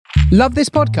Love this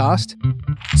podcast?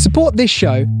 Support this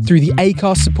show through the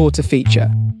Acast supporter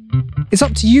feature. It's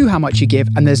up to you how much you give,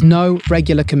 and there's no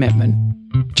regular commitment.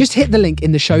 Just hit the link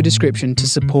in the show description to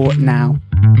support now.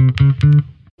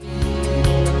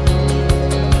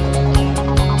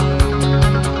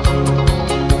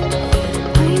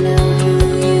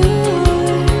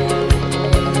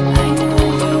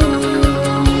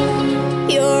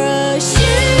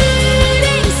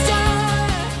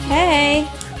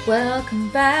 Welcome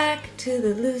back to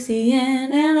the Lucy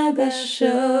and Annabelle show.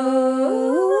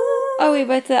 Oh, we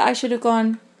both. I should have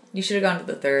gone. You should have gone to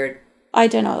the third. I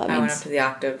don't know what that means. I went up to the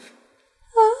octave.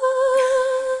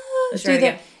 Let's do try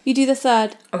again. You do the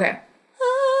third. Okay.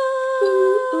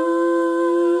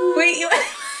 Wait, you.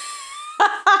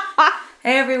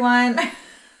 Hey, everyone.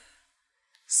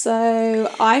 So,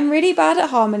 I'm really bad at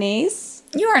harmonies.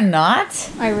 You are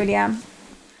not. I really am.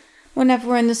 Whenever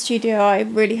we're in the studio, I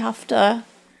really have to.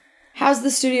 How's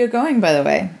the studio going, by the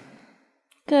way?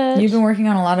 Good. You've been working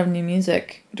on a lot of new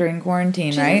music during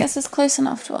quarantine, right? I guess it's close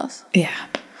enough to us. Yeah.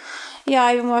 Yeah,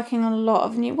 I've been working on a lot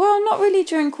of new... Well, not really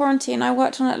during quarantine. I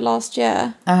worked on it last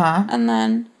year. Uh-huh. And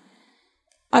then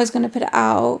I was going to put it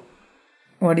out.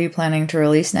 What are you planning to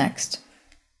release next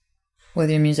with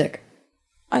your music?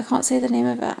 I can't say the name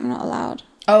of it. I'm not allowed.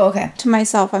 Oh, okay. To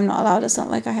myself, I'm not allowed. It's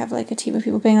not like I have like a team of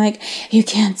people being like, you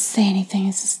can't say anything.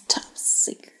 It's just top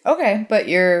secret. Okay, but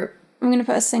I'm going to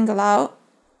put a single out.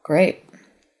 Great.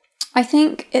 I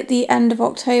think at the end of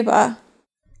October,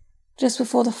 just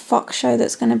before the fuck show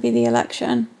that's going to be the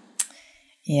election.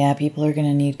 Yeah, people are going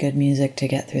to need good music to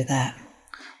get through that.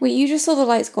 Wait, you just saw the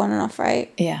lights go on and off,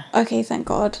 right? Yeah. Okay, thank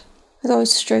God. Because I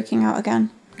was stroking out again.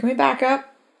 Can we back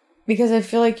up? Because I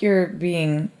feel like you're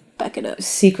being... Back it up.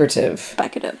 Secretive.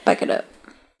 Back it up. Back it up.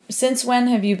 Since when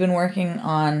have you been working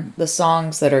on the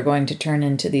songs that are going to turn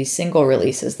into these single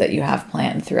releases that you have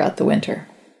planned throughout the winter?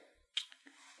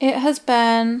 It has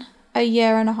been a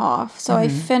year and a half. So I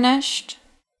finished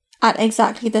at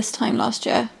exactly this time last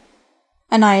year.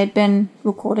 And I had been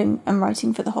recording and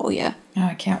writing for the whole year. Oh,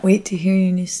 I can't wait to hear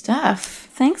your new stuff.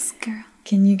 Thanks, girl.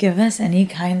 Can you give us any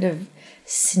kind of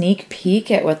sneak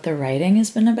peek at what the writing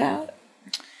has been about?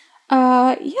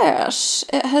 Yes.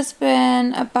 It has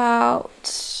been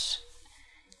about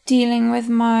dealing with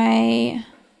my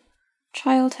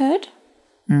childhood.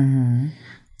 Mm-hmm.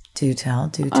 Do tell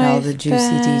the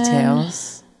juicy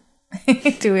details.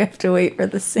 Do we have to wait for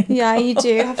the single? Yeah, you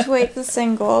do have to wait for the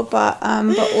single, but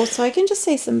also I can just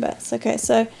say some bits. Okay,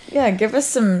 so yeah, give us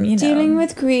some, dealing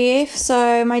with grief.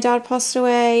 So my dad passed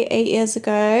away 8 years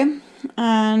ago,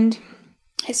 and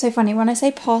it's so funny when I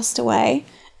say passed away,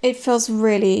 it feels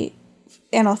really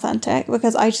inauthentic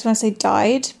because I just want to say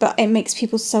died, but it makes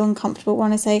people so uncomfortable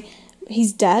when I say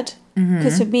he's dead.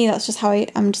 Because for me, that's just how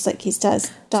I'm just like, he's dead.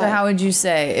 So how would you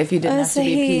say, if you didn't have to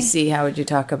be PC, how would you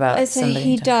talk about somebody? I'd say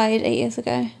he died 8 years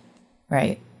ago.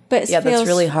 Right. But that's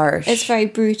really harsh. It's very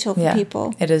brutal for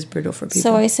people. It is brutal for people.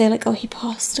 So I say like, oh, he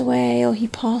passed away or he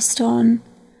passed on.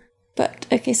 But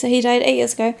okay, so he died 8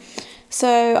 years ago.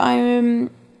 So I'm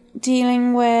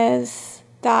dealing with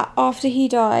that. After he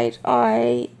died,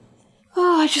 I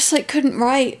just like couldn't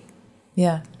write.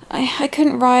 Yeah. I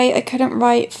couldn't write. I couldn't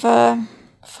write for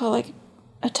like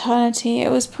eternity. It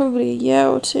was probably a year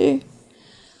or two.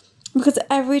 Because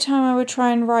every time I would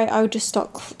try and write, I would just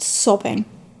start sobbing.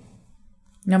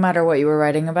 No matter what you were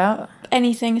writing about?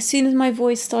 Anything. As soon as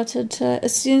I started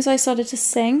to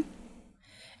sing,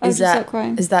 I would just start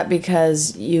crying. Is that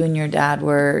because you and your dad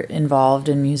were involved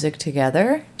in music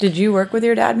together? Did you work with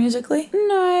your dad musically?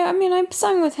 No, I mean, I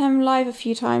sang with him live a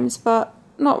few times, but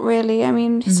not really. I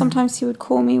mean, sometimes he would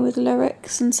call me with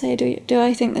lyrics and say, do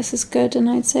I think this is good? And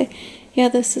I'd say, yeah,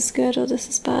 this is good or this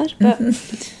is bad.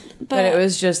 But it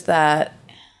was just that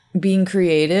being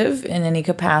creative in any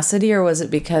capacity, or was it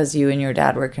because you and your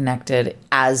dad were connected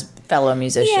as fellow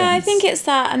musicians? Yeah, I think it's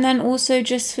that. And then also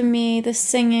just for me, the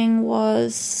singing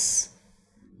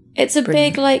it's a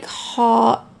big like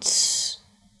heart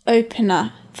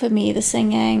opener for me, the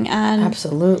singing. And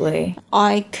absolutely.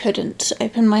 I couldn't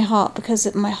open my heart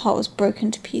because my heart was broken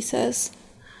to pieces.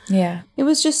 Yeah. It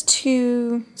was just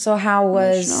too So how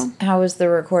was the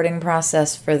recording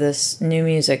process for this new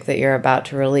music that you're about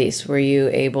to release? Were you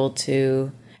able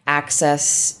to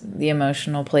access the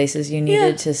emotional places you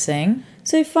needed to sing?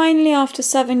 So finally, after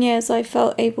 7 years, I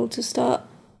felt able to start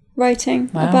writing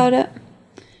about it.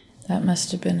 That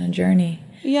must have been a journey.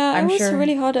 Yeah, it was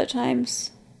really hard at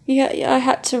times. Yeah, I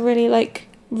had to really like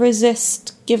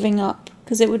resist giving up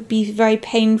because it would be very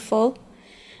painful.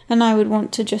 And I would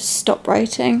want to just stop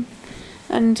writing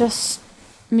and just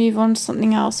move on to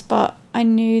something else. But I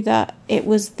knew that it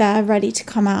was there ready to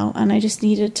come out and I just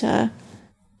needed to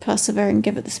persevere and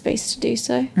give it the space to do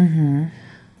so.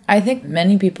 I think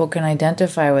many people can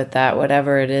identify with that,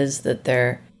 whatever it is that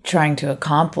they're trying to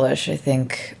accomplish. I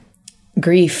think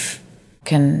grief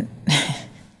can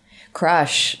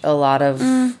crush a lot of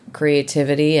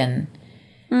creativity and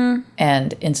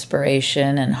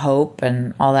inspiration and hope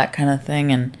and all that kind of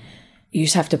thing. And you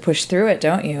just have to push through it,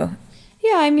 don't you?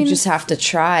 Yeah, I mean... You just have to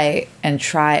try and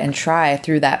try and try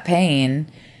through that pain.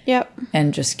 Yep.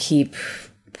 And just keep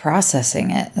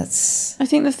processing it. I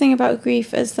think the thing about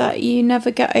grief is that you never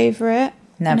get over it.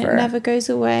 Never. And it never goes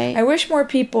away. I wish more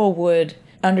people would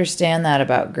understand that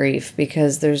about grief,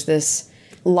 because there's this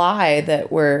lie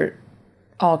that we're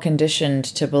all conditioned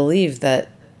to believe that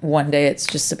one day it's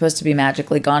just supposed to be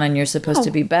magically gone and you're supposed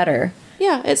to be better.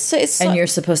 Yeah, it's and you're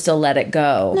supposed to let it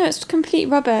go. No, it's complete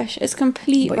rubbish. It's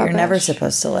complete but rubbish. You're never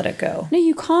supposed to let it go. No,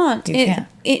 you can't. You can't.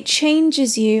 It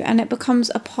changes you and it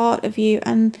becomes a part of you,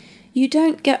 and you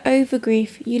don't get over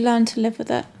grief. You learn to live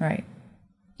with it. Right.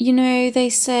 You know, they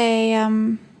say,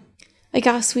 I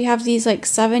guess we have these like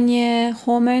 7-year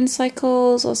hormone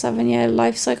cycles or 7-year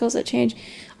life cycles that change.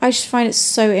 I just find it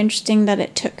so interesting that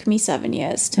it took me 7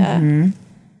 years to...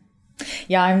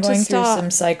 Yeah, I'm going through some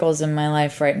cycles in my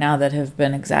life right now that have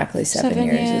been exactly 7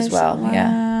 years as well. Wow.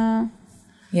 Yeah.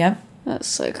 Yep. That's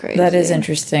so crazy. That is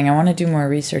interesting. I want to do more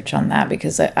research on that,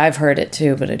 because I've heard it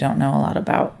too, but I don't know a lot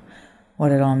about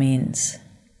what it all means.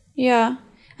 Yeah.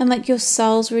 And like your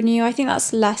cells renew. I think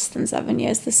that's less than 7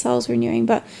 years, the cells renewing,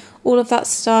 but all of that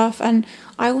stuff. And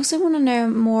I also want to know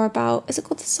more about, is it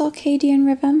called the circadian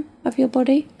rhythm of your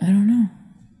body? I don't know.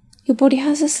 Your body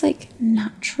has this like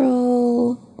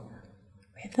natural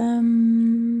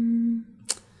rhythm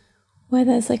where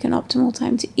there's like an optimal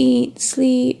time to eat,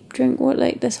 sleep, drink water,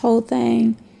 like this whole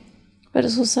thing. But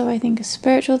it's also, I think, a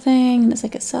spiritual thing, and it's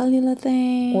like a cellular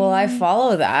thing. Well, I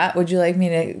follow that. Would you like me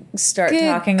to start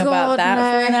talking about that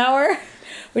for an hour?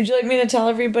 Would you like me to tell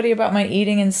everybody about my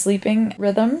eating and sleeping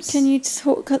rhythms? Can you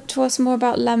talk to us more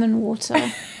about lemon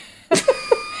water?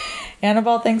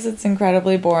 Annabelle thinks it's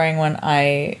incredibly boring when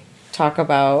I talk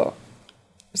about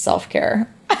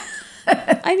self-care.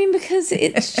 I mean, because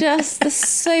it's just, there's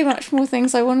so much more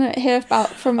things I want to hear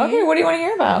about from you. Okay, what do you want to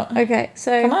hear about? Okay,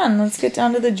 so... Come on, let's get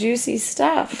down to the juicy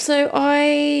stuff. So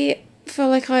I feel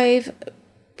like I've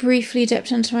briefly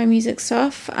dipped into my music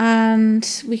stuff,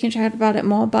 and we can chat about it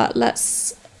more, but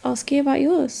let's ask you about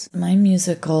yours. My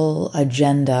musical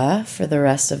agenda for the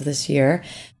rest of this year.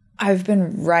 I've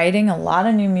been writing a lot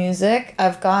of new music.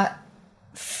 I've got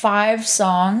 5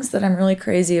 songs that I'm really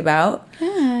crazy about.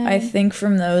 I think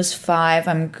from those 5,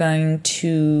 I'm going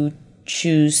to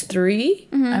choose 3.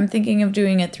 I'm thinking of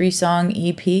doing a 3-song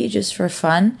EP just for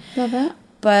fun. Love it.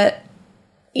 But,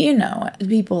 you know,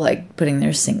 people like putting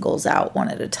their singles out one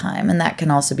at a time. And that can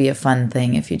also be a fun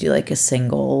thing if you do like a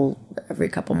single every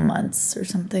couple months or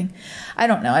something. I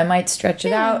don't know. I might stretch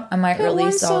it out. I might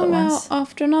release all at once. Put one song out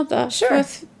after another. Sure.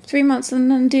 For 3 months, and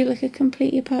then do like a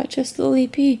completely purchased little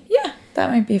EP. Yeah,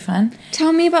 that might be fun.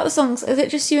 Tell me about the songs. Is it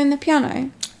just you and the piano?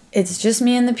 It's just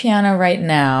me and the piano right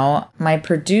now. My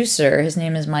producer, his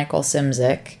name is Michael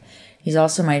Simzik. He's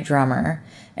also my drummer.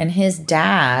 And his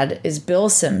dad is Bill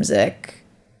Simzik,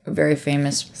 a very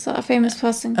famous, So a famous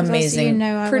person. amazing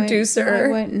producer.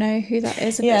 I won't know who that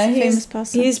is if Yeah, it's a famous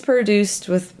person. He's produced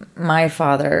with my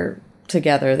father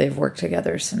together. They've worked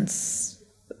together since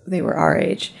they were our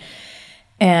age.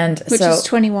 Which is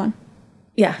 21.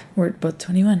 Yeah, we're both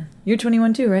 21. You're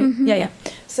 21 too, right? Mm-hmm. Yeah.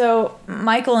 So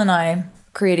Michael and I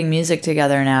creating music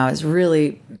together now is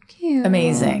really Cute.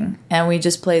 amazing. And we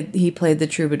just he played the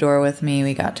Troubadour with me.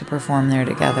 We got to perform there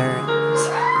together.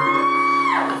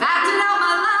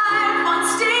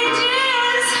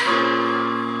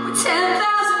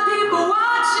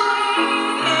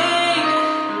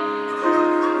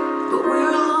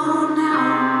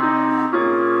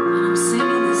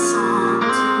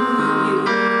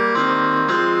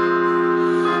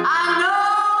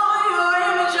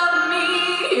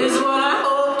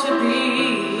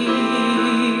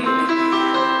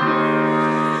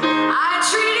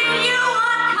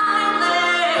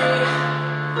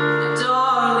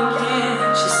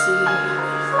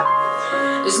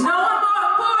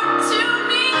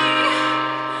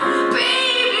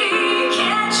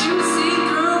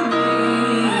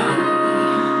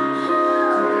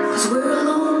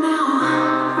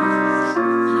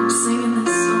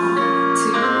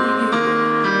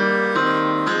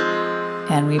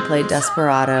 And we played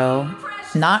Desperado,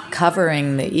 not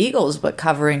covering the Eagles, but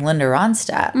covering Linda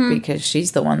Ronstadt, because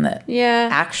she's the one that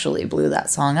actually blew that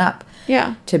song up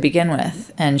to begin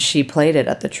with. And she played it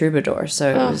at the Troubadour,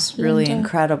 so it was really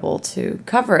incredible to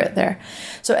cover it there.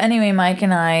 So anyway, Mike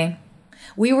and I,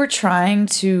 we were trying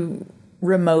to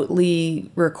remotely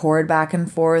record back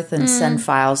and forth and send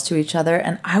files to each other,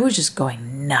 and I was just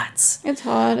going nuts. It's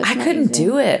hard. I couldn't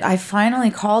do it. I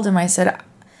finally called him. I said,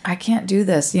 I can't do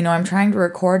this. You know, I'm trying to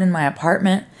record in my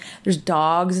apartment. There's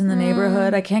dogs in the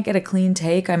neighborhood. I can't get a clean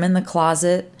take. I'm in the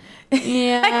closet.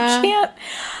 Yeah.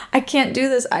 I can't do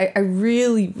this. I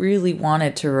really, really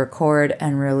wanted to record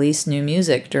and release new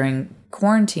music during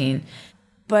quarantine.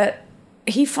 But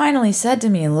he finally said to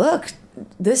me, look,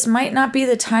 this might not be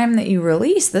the time that you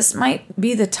release. This might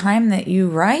be the time that you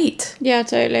write. Yeah,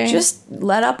 totally. Just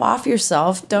let up off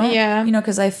yourself. Don't, you know,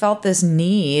 because I felt this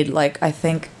need, like I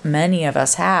think many of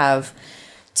us have,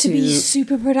 to be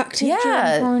super productive.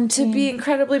 Yeah, to be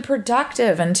incredibly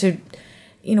productive and to,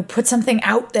 you know, put something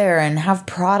out there and have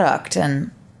product.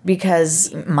 And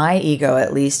because my ego,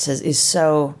 at least, is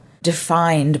so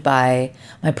defined by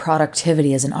my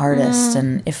productivity as an artist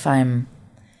and if I'm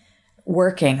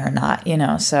working or not, you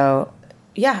know. So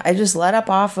yeah, I just let up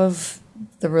off of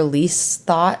the release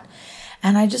thought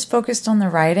and I just focused on the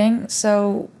writing.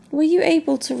 So were you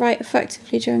able to write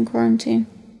effectively during quarantine?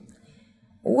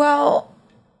 Well,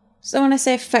 so when I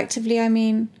say effectively, I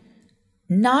mean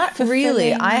not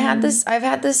really. I've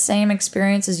had this same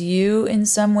experience as you in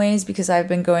some ways because I've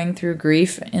been going through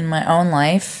grief in my own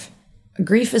life.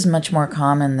 Grief is much more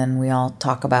common than we all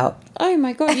talk about. Oh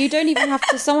my God, you don't even have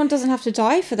to, someone doesn't have to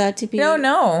die for there to be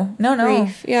No.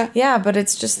 grief. Yeah. Yeah, but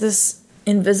it's just this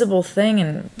invisible thing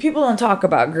and people don't talk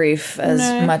about grief as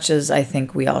much as I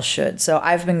think we all should. So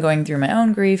I've been going through my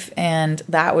own grief and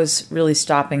that was really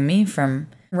stopping me from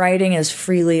writing as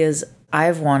freely as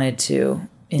I've wanted to.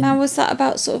 Now, was that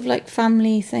about sort of like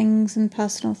family things and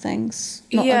personal things,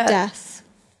 not a death?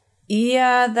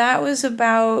 Yeah, that was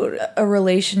about a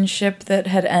relationship that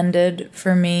had ended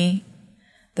for me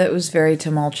that was very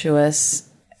tumultuous.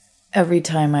 Every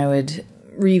time I would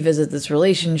revisit this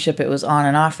relationship, it was on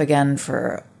and off again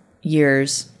for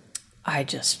years. I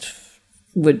just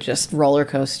would roller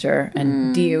coaster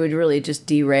and it would really just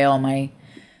derail my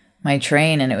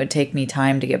train and it would take me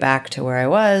time to get back to where I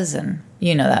was. And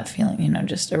you know that feeling, you know,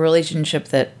 just a relationship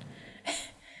that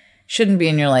shouldn't be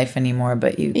in your life anymore,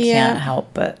 but you can't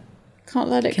help but can't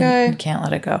let it go. Can't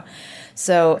let it go.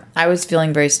 So I was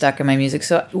feeling very stuck in my music.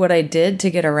 So what I did to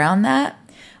get around that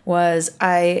was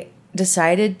I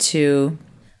decided to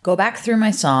go back through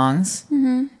my songs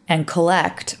and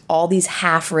collect all these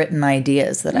half-written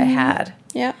ideas that I had.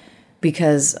 Yeah.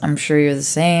 Because I'm sure you're the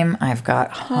same. I've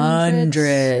got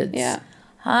hundreds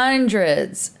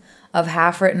of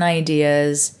half-written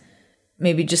ideas,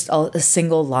 maybe just a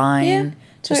single line. Yeah.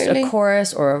 Just a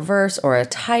chorus or a verse or a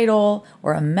title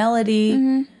or a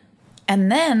melody.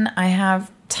 And then I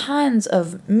have tons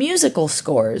of musical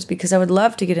scores because I would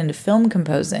love to get into film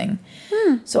composing.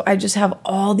 So I just have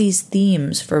all these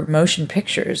themes for motion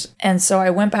pictures. And so I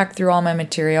went back through all my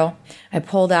material. I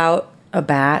pulled out a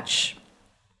batch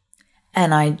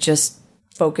and I just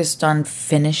focused on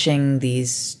finishing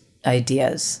these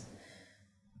ideas.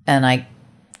 And I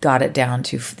got it down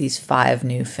to these 5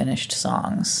 new finished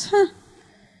songs.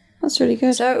 That's really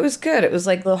good. So it was good. It was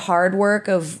like the hard work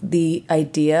of the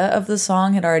idea of the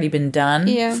song had already been done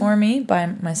for me by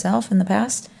myself in the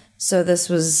past. So this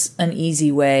was an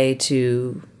easy way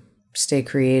to stay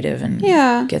creative and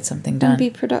get something done. And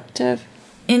be productive.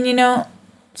 And you know,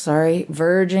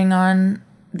 verging on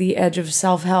the edge of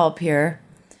self-help here.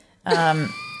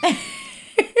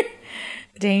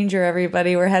 Danger,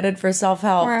 everybody. We're headed for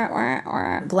self-help.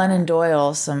 Glennon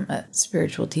Doyle, some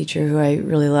spiritual teacher who I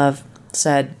really love,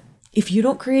 said, if you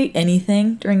don't create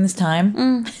anything during this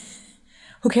time,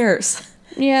 who cares?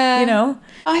 Yeah. You know?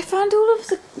 I found all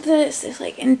of this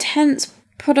like intense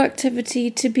productivity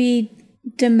to be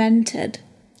demented.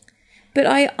 But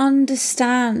I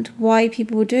understand why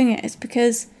people were doing it. It's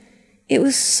because it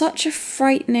was such a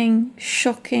frightening,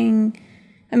 shocking...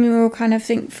 I mean, we're all kind of,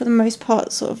 think, for the most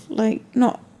part, sort of like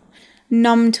not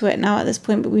numb to it now at this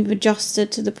point, but we've adjusted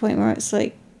to the point where it's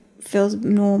like feels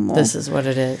normal. This is what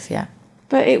it is, yeah.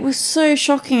 But it was so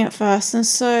shocking at first and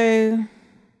so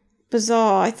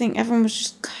bizarre. I think everyone was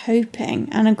just coping,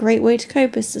 and a great way to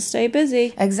cope is to stay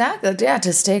busy. Exactly, yeah,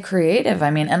 to stay creative.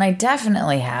 I mean, and I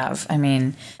definitely have. I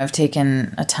mean, I've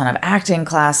taken a ton of acting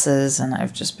classes, and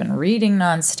I've just been reading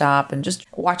nonstop and just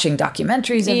watching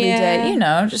documentaries every day, you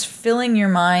know, just filling your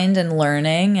mind and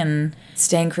learning and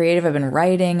staying creative. I've been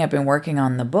writing. I've been working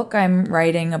on the book I'm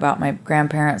writing about my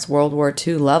grandparents' World War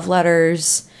II love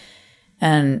letters,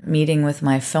 and meeting with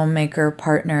my filmmaker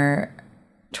partner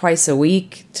twice a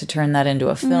week to turn that into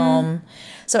a film.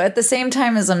 So at the same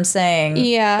time as I'm saying,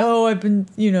 oh, I've been,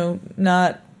 you know,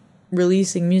 not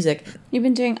releasing music. You've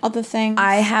been doing other things.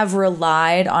 I have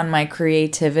relied on my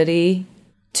creativity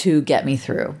to get me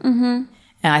through. Mm-hmm.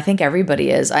 And I think everybody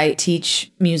is. I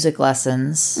teach music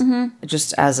lessons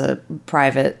just as a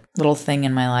private little thing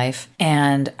in my life.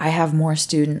 And I have more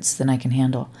students than I can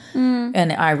handle.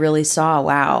 And I really saw,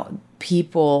 wow,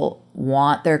 people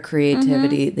want their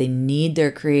creativity. They need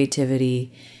their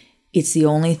creativity. It's the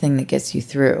only thing that gets you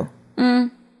through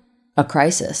a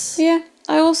crisis. Yeah.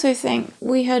 I also think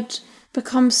we had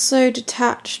become so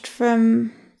detached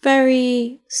from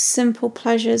very simple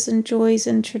pleasures and joys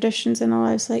and traditions in our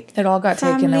lives. Like, it all got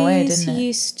taken away, didn't it? Families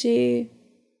used to...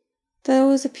 There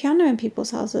was a piano in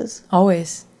people's houses.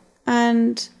 Always.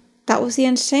 And that was the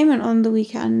entertainment on the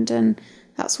weekend. And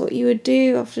that's what you would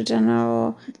do after dinner.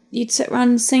 Or you'd sit around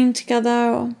and sing together.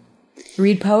 Or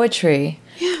read poetry.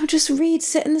 Yeah, or just read,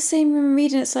 sit in the same room and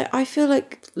read. And it's like, I feel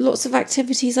like lots of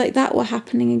activities like that were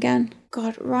happening again.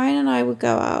 God, Ryan and I would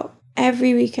go out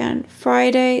every weekend,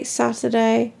 Friday,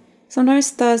 Saturday, sometimes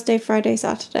Thursday, Friday,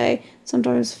 Saturday,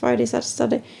 sometimes Friday, Saturday,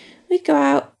 Sunday. We'd go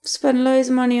out, spend loads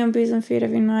of money on booze and food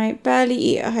every night, barely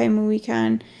eat at home all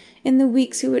weekend. In the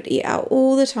weeks, we would eat out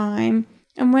all the time.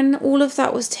 And when all of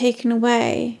that was taken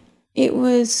away, it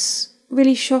was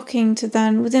really shocking to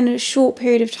then, within a short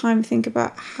period of time, think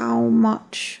about how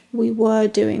much we were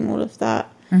doing all of that.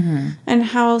 And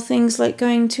how things like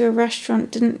going to a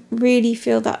restaurant didn't really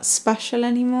feel that special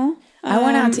anymore. I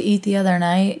went out to eat the other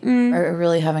night. I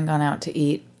really haven't gone out to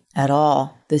eat at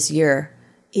all this year.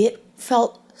 It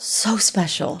felt so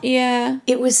special. Yeah.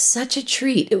 It was such a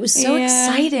treat. It was so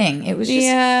exciting. It was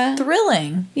just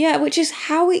thrilling. Yeah, which is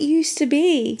how it used to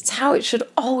be. It's how it should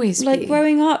always be. Like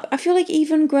growing up, I feel like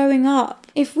even growing up,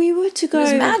 if we were to go... It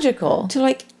was magical. To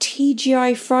like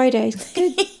TGI Fridays,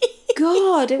 good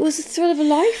God, it was the thrill of a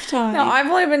lifetime. No, I've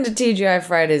only been to TGI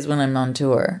Fridays when I'm on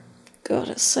tour. God,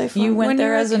 it's so fun. You went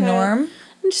there as a norm?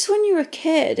 And just when you were a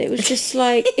kid, it was just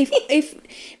like, if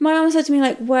my mum said to me,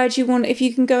 like, where do you want, if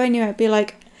you can go anywhere, I'd be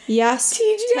like, yes,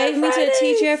 take me to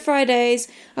TGI Fridays.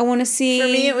 I want to see. For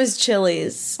me, it was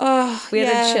Chili's. Oh, we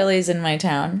had a Chili's in my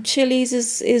town. Chili's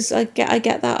is I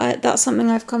get that. That's something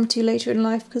I've come to later in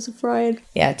life because of Ryan.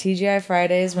 Yeah, TGI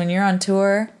Fridays, when you're on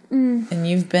tour and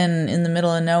you've been in the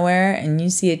middle of nowhere and you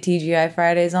see a TGI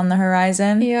Fridays on the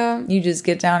horizon, you just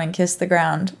get down and kiss the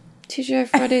ground. TGI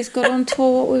Fridays got on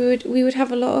tour. We would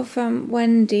have a lot of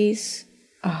Wendy's,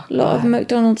 a lot of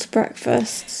McDonald's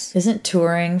breakfasts. Isn't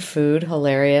touring food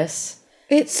hilarious?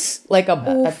 It's like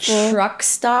a truck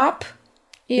stop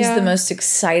is the most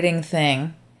exciting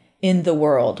thing in the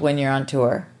world when you're on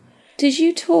tour. Did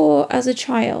you tour as a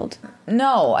child?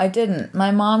 No, I didn't.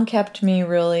 My mom kept me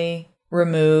really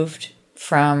removed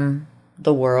from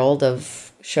the world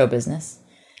of show business.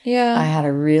 Yeah. I had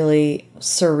a really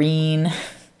serene,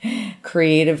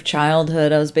 creative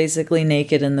childhood. I was basically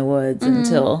naked in the woods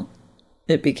until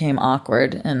it became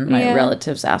awkward and my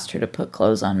relatives asked her to put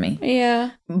clothes on me.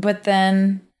 Yeah. But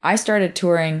then I started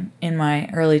touring in my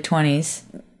early 20s.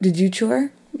 Did you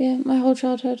tour? Yeah, my whole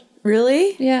childhood.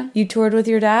 Really? Yeah. You toured with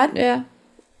your dad? Yeah.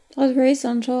 I was raised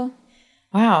on tour.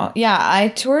 Wow. Yeah, I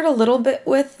toured a little bit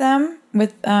with them,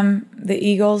 with the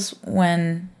Eagles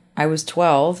when I was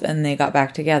 12 and they got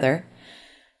back together.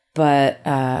 But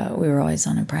we were always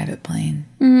on a private plane.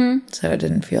 So it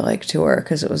didn't feel like tour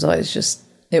because it was always just,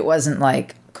 it wasn't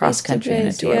like cross country in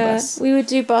a tour bus. We would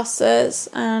do buses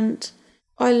and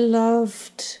I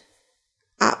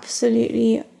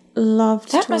absolutely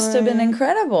loved that touring. Must have been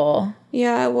incredible.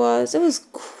 Yeah, it was. It was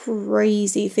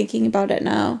crazy thinking about it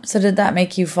now. So did that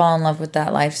make you fall in love with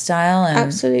that lifestyle?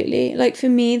 Absolutely. Like for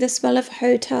me, the smell of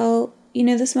hotel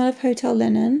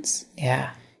linens.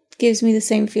 Yeah. Gives me the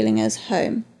same feeling as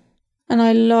home. And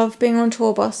I love being on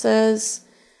tour buses.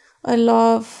 I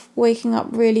love waking up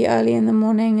really early in the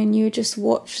morning and you would just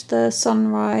watch the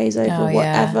sunrise over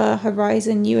whatever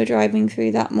horizon you were driving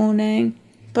through that morning.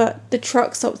 But the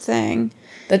truck stop thing.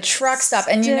 The truck stop.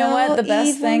 And you know what? The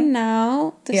best thing? Even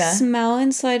now, the smell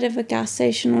inside of a gas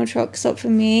station or a truck stop for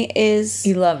me is...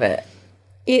 You love it.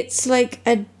 It's like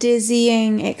a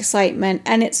dizzying excitement.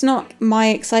 And it's not my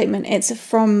excitement. It's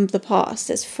from the past.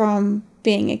 It's from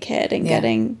being a kid and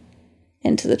getting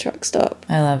into the truck stop.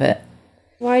 I love it.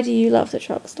 Why do you love the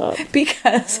truck stop?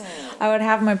 Because I would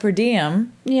have my per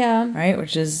diem. Yeah. Right?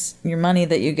 Which is your money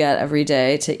that you get every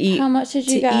day to eat. How much did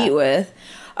you get? To eat with.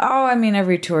 Oh, I mean,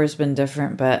 every tour has been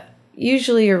different, but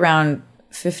usually around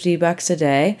 $50 a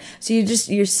day. So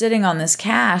you're sitting on this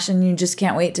cash and you just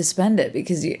can't wait to spend it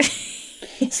because you...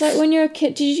 It's like when you're a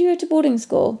kid. Did you go to boarding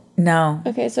school? No.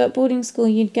 Okay, so at boarding school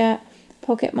you'd get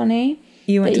pocket money.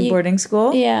 You went to boarding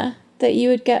school? Yeah. That you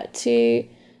would get to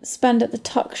spend at the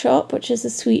Tuck Shop, which is a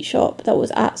sweet shop that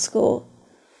was at school.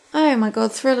 Oh my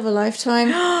God, thrill of a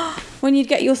lifetime. When you'd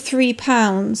get your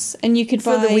 £3 and you could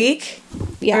buy... For the week?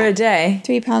 Yeah. Or a day?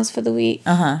 £3 for the week.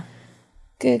 Uh-huh.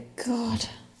 Good God.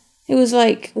 It was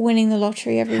like winning the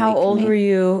lottery every week. How for old me. were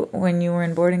you when you were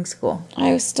in boarding school?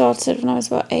 I started when I was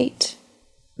about 8.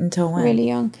 Until when? Really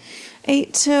young.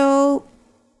 8 till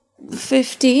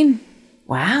 15.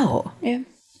 Wow. Yeah.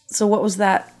 So what was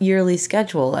that yearly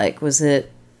schedule like? Was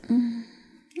it...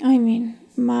 I mean,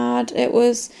 mad. It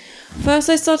was... First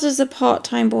I started as a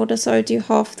part-time boarder, so I would do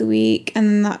half the week, and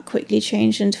then that quickly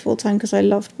changed into full-time because I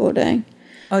loved boarding.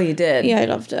 Oh, you did? Yeah, I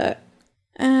loved it.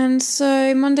 And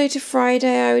so Monday to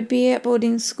Friday I would be at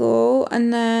boarding school,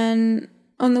 and then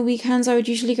on the weekends I would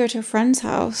usually go to a friend's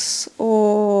house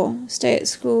or stay at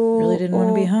school. Really didn't want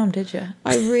to be home, did you?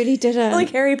 I really didn't. Like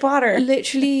Harry Potter.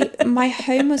 Literally, my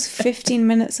home was 15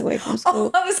 minutes away from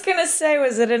school. I was going to say,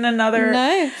 was it in another...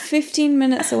 No, 15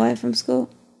 minutes away from school.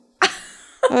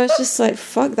 I was just like,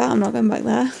 fuck that, I'm not going back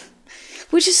there.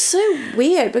 Which is so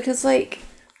weird because, like,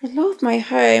 I love my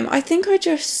home. I think I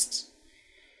just...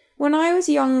 When I was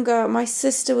younger, my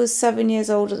sister was 7 years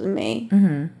older than me.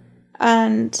 Mm-hmm.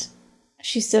 And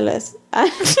she still is.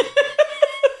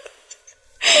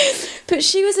 But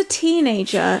she was a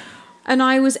teenager and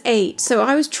I was 8. So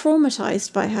I was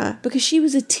traumatized by her because she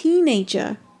was a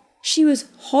teenager. She was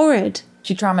horrid.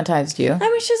 She traumatized you. I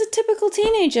mean, she was a typical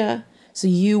teenager. So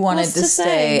you wanted What's to to stay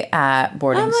say? at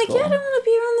boarding I'm like, school. yeah, I don't want to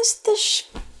be around this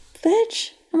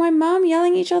bitch. And my mom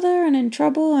yelling at each other and in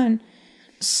trouble. And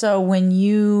So when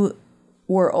you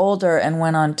were older and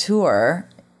went on tour,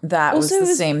 that Also, was it the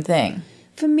was- same thing.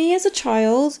 for me as a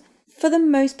child, for the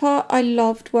most part, I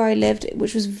loved where I lived,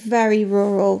 which was very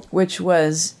rural. Which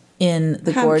was in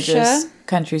the Hampshire. gorgeous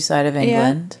countryside of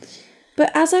England.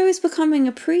 But as I was becoming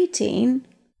a preteen,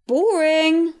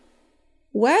 boring.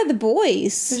 Where are the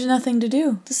boys? There's nothing to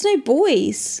do. There's no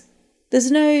boys.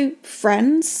 There's no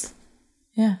friends.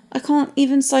 Yeah. I can't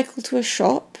even cycle to a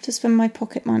shop to spend my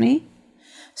pocket money.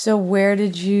 So where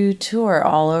did you tour?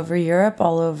 All over Europe?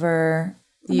 All over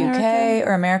the UK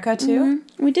or America too?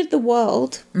 We did the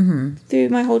world. Through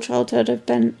my whole childhood, I've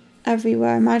been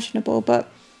everywhere imaginable, but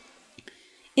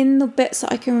in the bits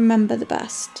that I can remember the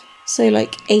best, so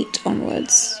like 8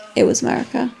 onwards, it was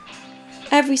America.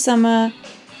 Every summer,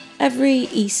 every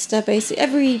Easter, basically,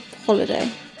 every holiday,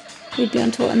 we'd be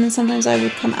on tour, and then sometimes I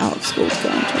would come out of school to go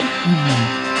on tour.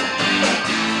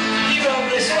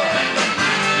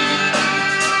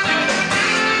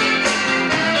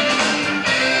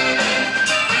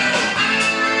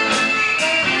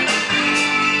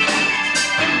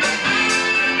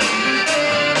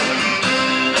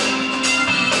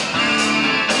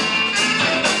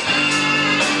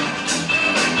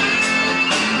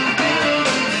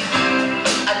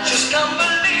 I just can't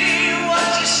believe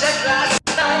what you said last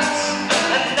night,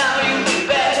 and now you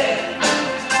regret it.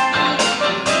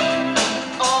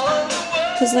 All of the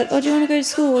world. Because like, oh, do you want to go to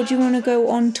school or do you want to go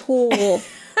on tour?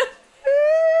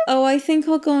 Oh, I think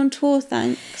I'll go on tour,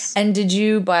 thanks. And did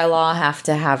you, by law, have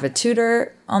to have a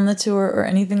tutor on the tour or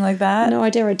anything like that? No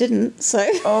idea I didn't, so.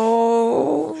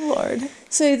 Oh, Lord.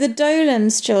 So the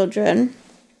Dolan's children,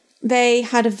 they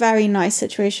had a very nice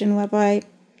situation whereby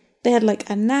they had like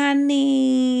a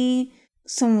nanny,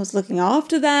 someone was looking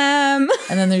after them.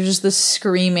 And then there's just the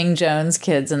screaming Jones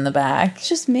kids in the back. It's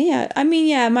just me. I mean,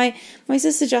 yeah, my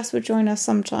sister Jess would join us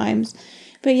sometimes.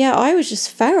 But yeah, I was just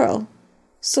feral.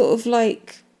 Sort of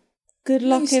like, good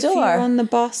luck if still you're are. on the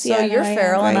bus. So yeah, you're no, I am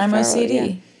feral and very I'm feral, OCD.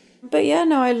 yeah. But yeah,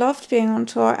 no, I loved being on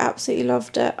tour. I absolutely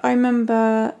loved it. I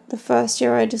remember the first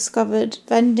year I discovered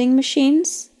vending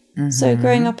machines. So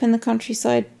growing up in the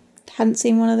countryside, hadn't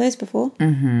seen one of those before.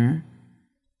 Mm-hmm.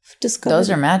 Discovered Those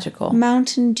are magical.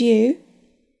 Mountain Dew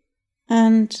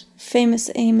and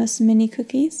Famous Amos mini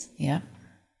cookies. Yeah.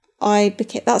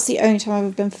 That's the only time I've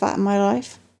ever been fat in my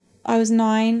life. I was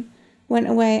 9, went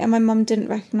away, and my mum didn't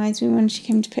recognise me when she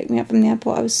came to pick me up from the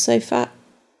airport. I was so fat.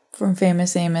 From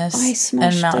Famous Amos I and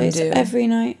smashed Mountain those Dew. every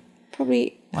night.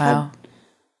 Probably Wow. had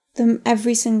them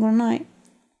every single night.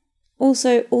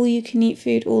 Also, all you can eat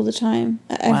food all the time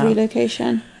at every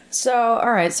location. So,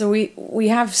 all right. So we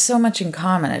have so much in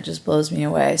common. It just blows me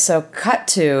away. So cut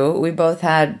to, we both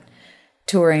had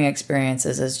touring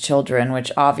experiences as children,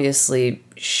 which obviously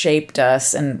shaped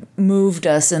us and moved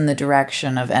us in the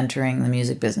direction of entering the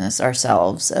music business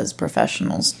ourselves as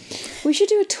professionals. We should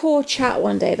do a tour chat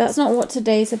one day. That's not what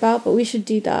today's about, but we should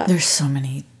do that. There's so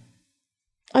many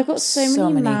I got so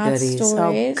many mad goodies.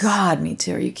 stories Oh God, me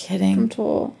too. Are you kidding? from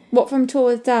tour. What, from tour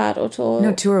with Dad or tour?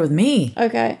 No, tour with me.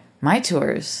 Okay. My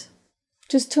tours.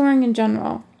 Just touring in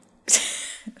general.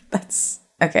 That's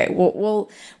Okay, we'll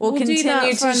continue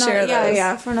to share those.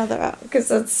 Yeah, for another app. Because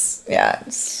that's,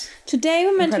 it's Today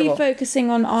we're meant to incredible. be focusing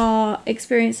on our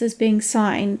experiences being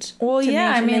signed. Well, to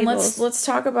yeah, I major mean, labels. let's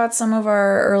talk about some of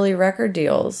our early record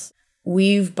deals.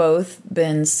 We've both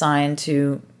been signed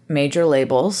to major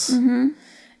labels,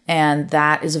 and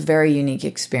that is a very unique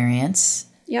experience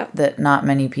Yep. that not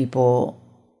many people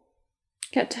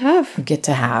Get to have. get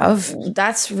to have.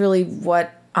 That's really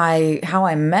how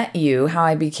I met you, how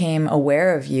I became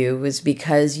aware of you, was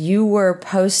because you were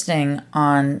posting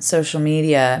on social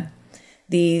media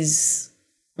these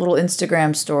little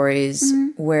Instagram stories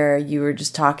where you were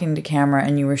just talking to camera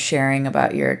and you were sharing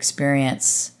about your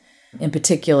experience, in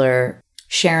particular,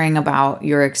 sharing about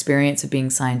your experience of being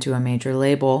signed to a major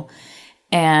label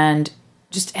and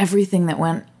just everything that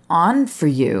went on for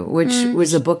you, which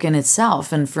was a book in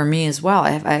itself. And for me as well,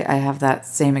 I have that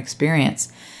same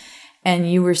experience. And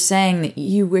you were saying that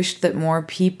you wished that more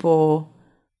people,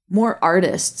 more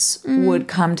artists would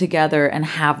come together and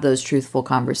have those truthful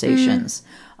conversations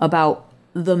about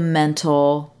the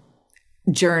mental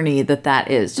journey that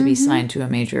is to be signed to a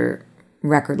major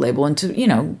record label and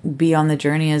to, be on the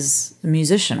journey as a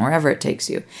musician, wherever it takes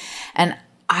you. And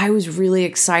I was really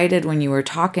excited when you were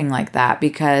talking like that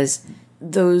because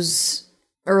those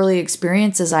early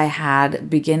experiences I had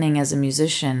beginning as a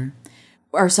musician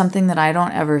are something that I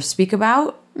don't ever speak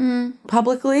about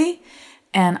publicly.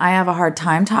 And I have a hard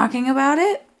time talking about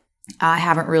it. I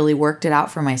haven't really worked it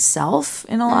out for myself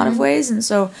in a lot of ways. And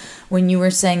so when you were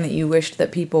saying that you wished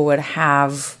that people would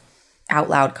have out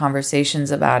loud conversations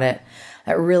about it,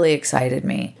 that really excited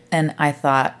me. And I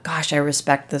thought, gosh, I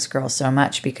respect this girl so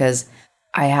much because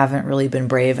I haven't really been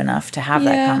brave enough to have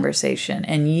that conversation.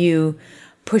 And you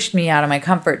pushed me out of my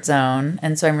comfort zone.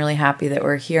 And so I'm really happy that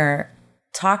we're here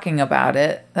talking about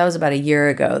it. That was about a year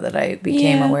ago that I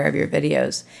became aware of your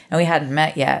videos, and we hadn't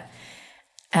met yet.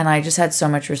 And I just had so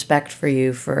much respect for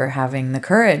you for having the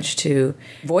courage to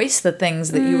voice the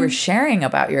things that you were sharing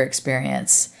about your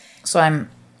experience. So I'm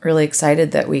really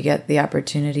excited that we get the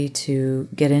opportunity to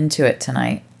get into it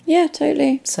tonight. Yeah,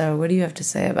 totally. So what do you have to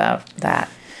say about that?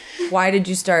 Why did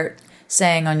you start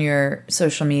saying on your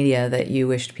social media that you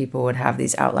wished people would have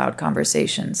these out loud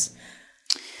conversations?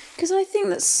 Because I think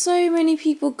that so many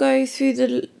people go through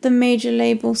the major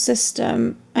label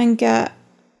system and get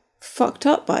fucked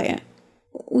up by it.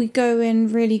 We go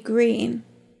in really green.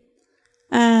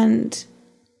 And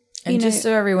just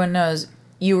so everyone knows,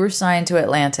 you were signed to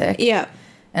Atlantic. Yeah.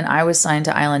 And I was signed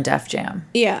to Island Def Jam.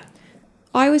 Yeah.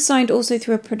 I was signed also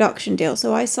through a production deal.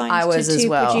 So I signed to two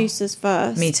producers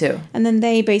first. Me too. And then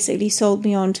they basically sold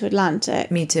me on to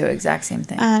Atlantic. Me too. Exact same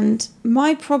thing. And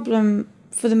my problem,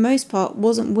 for the most part,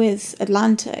 wasn't with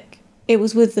Atlantic. It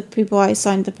was with the people I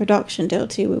signed the production deal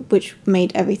to, which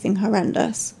made everything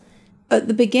horrendous. At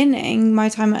the beginning, my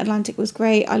time at Atlantic was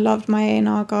great. I loved my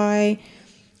A&R guy.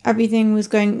 Everything was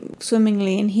going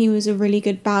swimmingly, and he was a really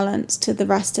good balance to the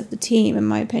rest of the team, in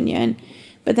my opinion.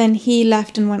 But then he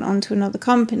left and went on to another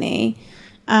company,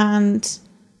 and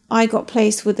I got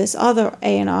placed with this other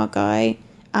A&R guy,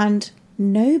 and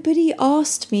nobody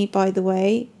asked me, by the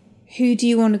way, who do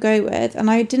you want to go with? And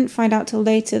I didn't find out till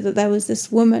later that there was this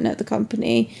woman at the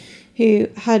company who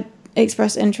had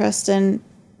expressed interest in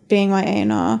being my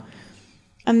A&R.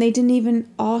 And they didn't even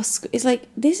ask. It's like,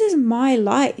 this is my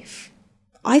life.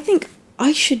 I think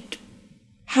I should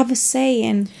have a say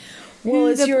in Well,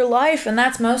 it's your life, and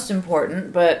that's most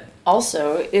important, but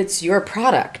also it's your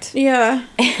product. Yeah.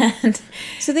 And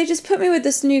so they just put me with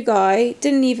this new guy,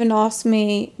 didn't even ask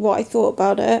me what I thought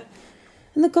about it.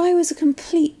 And the guy was a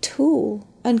complete tool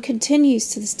and continues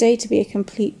to this day to be a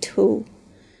complete tool.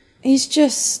 He's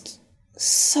just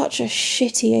such a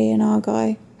shitty A&R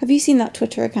guy. Have you seen that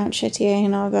Twitter account, Shitty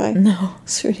A&R Guy? No.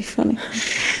 It's really funny.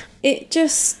 It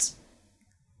just...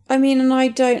 I mean, and I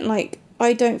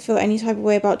don't feel any type of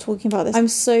way about talking about this. I'm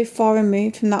so far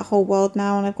removed from that whole world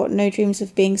now, and I've got no dreams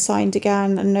of being signed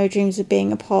again and no dreams of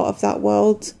being a part of that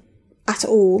world at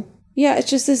all. Yeah, it's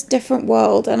just this different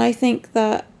world, and I think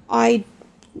that I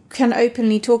can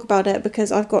openly talk about it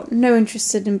because I've got no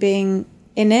interest in being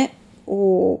in it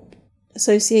or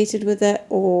associated with it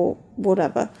or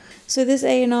whatever. So this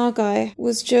A&R guy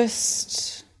was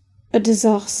just a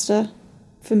disaster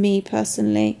for me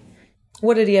personally.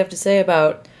 what did he have to say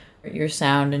about your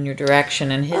sound and your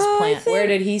direction and his plan? think- Where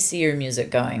did he see your music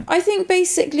going? I think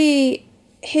basically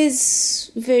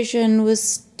his vision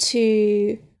was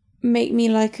to make me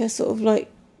like a sort of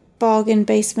like bargain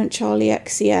basement Charlie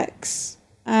XCX,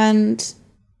 and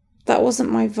that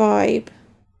wasn't my vibe.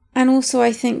 And also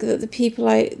I think that the people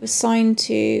I was signed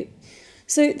to...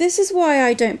 So this is why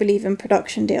I don't believe in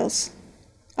production deals.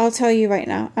 I'll tell you right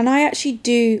now. And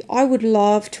I would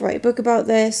love to write a book about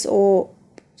this or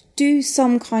do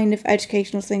some kind of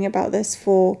educational thing about this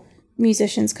for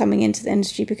musicians coming into the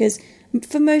industry, because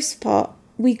for most part,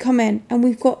 we come in and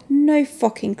we've got no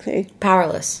fucking clue.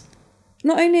 Powerless.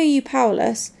 Not only are you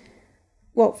powerless,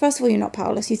 well, first of all, you're not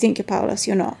powerless. You think you're powerless,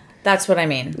 you're not. That's what I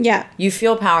mean. Yeah. You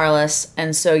feel powerless,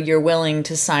 and so you're willing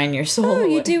to sign your soul. Oh,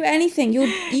 you do anything. You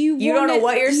don't know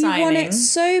what you're signing. You want it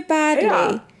so badly.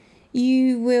 Yeah.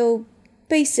 You will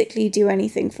basically do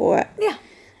anything for it. Yeah.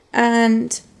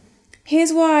 And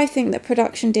here's why I think that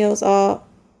production deals are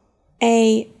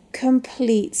a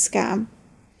complete scam.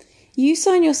 You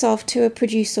sign yourself to a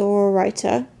producer or a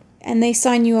writer, and they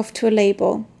sign you off to a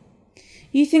label.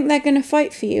 You think they're going to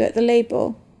fight for you at the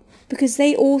label because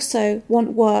they also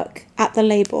want work at the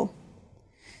label.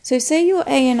 So say your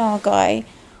A&R guy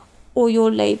or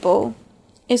your label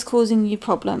is causing you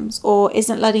problems or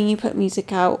isn't letting you put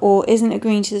music out or isn't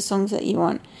agreeing to the songs that you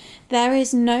want. There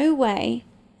is no way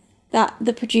that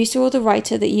the producer or the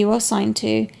writer that you are signed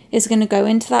to is going to go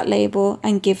into that label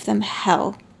and give them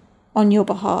hell on your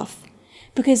behalf,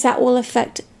 because that will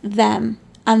affect them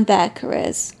and their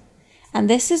careers. And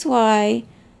this is why,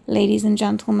 ladies and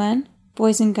gentlemen,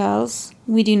 boys and girls,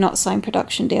 we do not sign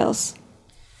production deals.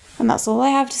 And that's all I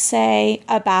have to say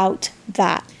about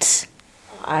that.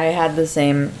 I had the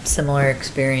same similar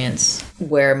experience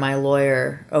where my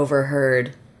lawyer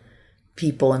overheard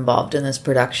people involved in this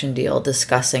production deal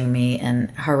discussing me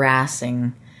and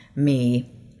harassing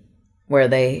me where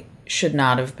they should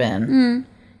not have been.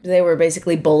 They were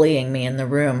basically bullying me in the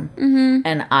room,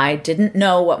 and I didn't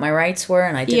know what my rights were,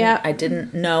 and I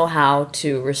didn't know how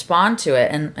to respond to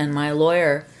it. And my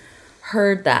lawyer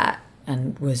heard that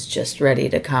and was just ready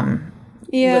to come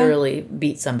literally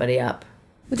beat somebody up.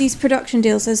 With these production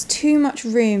deals, there's too much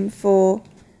room for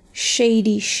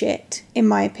shady shit, in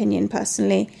my opinion,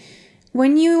 personally.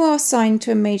 When you are signed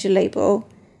to a major label,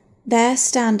 their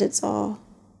standards are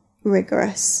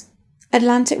rigorous.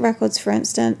 Atlantic Records, for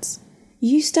instance,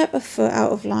 you step a foot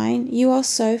out of line, you are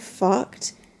so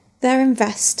fucked. Their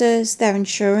investors, their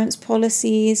insurance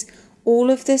policies,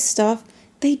 all of this stuff,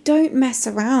 they don't mess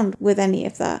around with any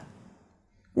of that.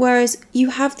 Whereas you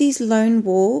have these lone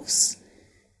wolves,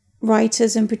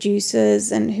 writers and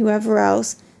producers and whoever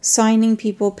else, signing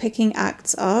people, picking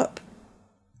acts up.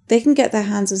 They can get their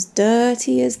hands as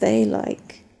dirty as they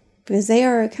like because they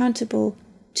are accountable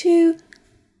to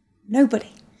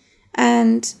nobody.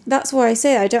 And that's why I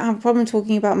say I don't have a problem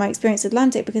talking about my experience at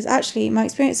Atlantic, because actually my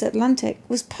experience at Atlantic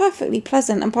was perfectly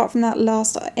pleasant, apart from that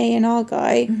last A&R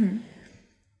guy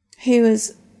who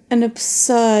was an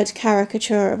absurd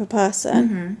caricature of a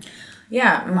person.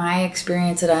 Yeah, my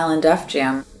experience at Island Def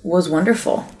Jam was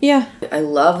wonderful. Yeah. I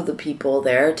love the people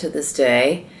there to this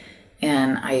day,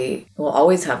 and I will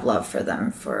always have love for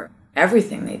them for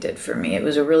everything they did for me. It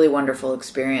was a really wonderful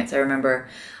experience. I remember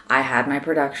I had my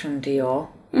production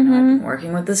deal. You know, I've been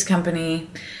working with this company.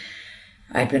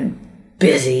 I've been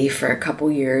busy for a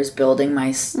couple years building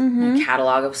my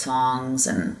catalog of songs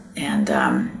and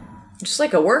just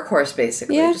like a workhorse,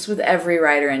 basically, just with every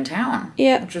writer in town,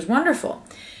 which was wonderful.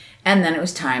 And then it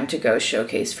was time to go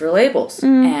showcase for labels.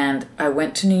 And I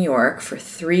went to New York for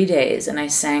 3 days, and I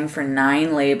sang for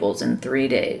 9 labels in 3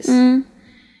 days. And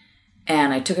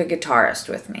I took a guitarist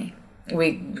with me.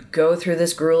 We go through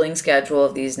this grueling schedule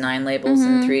of these 9 labels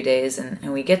in 3 days,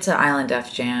 and we get to Island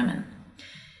Def Jam, and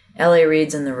L.A.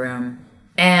 Reid's in the room,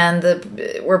 and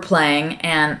we're playing,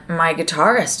 and my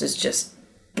guitarist is just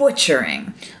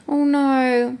butchering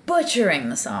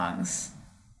the songs.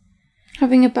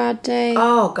 Having a bad day.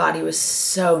 Oh, God, he was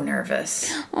so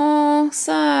nervous. Oh,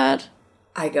 sad.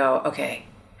 I go, okay,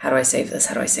 how do I save this?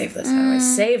 How do I save this? How do I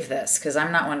save this? Because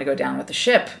I'm not one to go down with the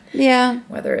ship. Yeah.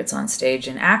 Whether it's on stage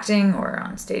in acting or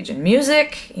on stage in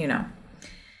music, you know.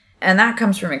 And that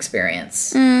comes from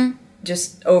experience.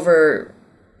 Just over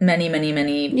many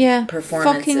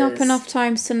performances. Fucking up enough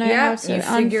times to know how to you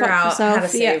figure out yourself. how to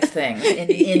save things in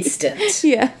the instant.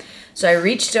 Yeah. So I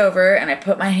reached over and I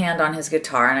put my hand on his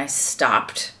guitar and I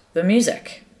stopped the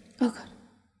music. Oh, God.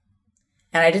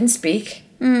 And I didn't speak.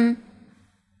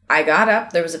 I got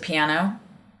up. There was a piano.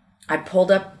 I pulled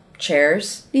up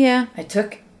chairs. Yeah. I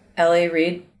took L.A.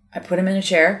 Reid. I put him in a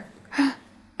chair.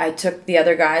 I took the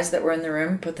other guys that were in the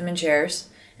room, put them in chairs,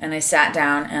 and I sat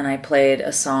down and I played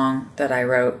a song that I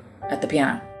wrote at the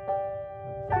piano.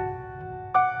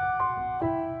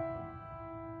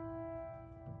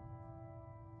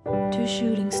 Two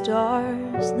shooting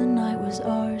stars, the night was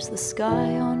ours, the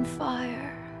sky on fire.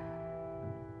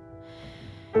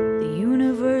 The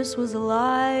universe was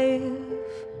alive.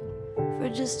 for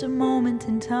just a moment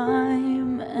in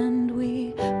time, and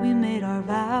we made our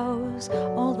vows,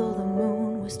 although the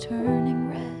moon was turning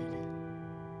red.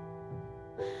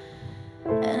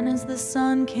 And as the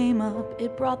sun came up,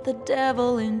 it brought the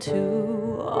devil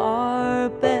into our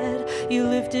bed. You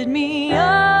lifted me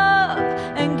up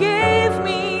and gave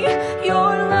me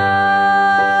your love.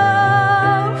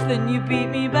 Then you beat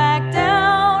me back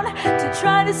down to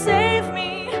try to save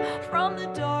me from the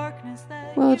darkness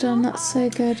that Well done, that's so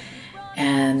good.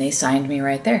 And they signed me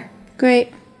right there.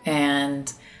 Great.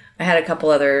 And I had a couple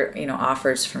other,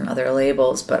 offers from other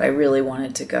labels, but I really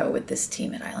wanted to go with this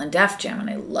team at Island Def Jam, and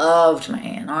I loved my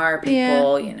A&R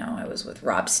people. Yeah. I was with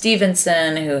Rob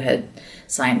Stevenson, who had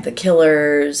signed The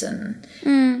Killers and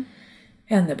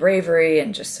The Bravery,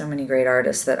 and just so many great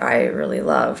artists that I really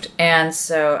loved. And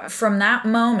so from that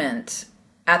moment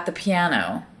at the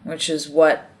piano, which is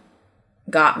what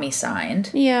got me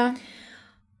signed, Yeah.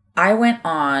 I went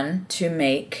on to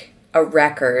make a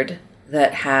record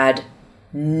that had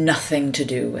nothing to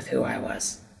do with who I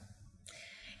was.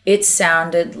 It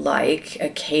sounded like a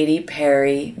Katy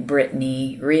Perry,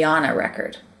 Britney, Rihanna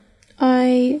record.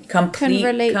 I can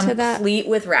relate to that. Complete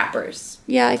with rappers.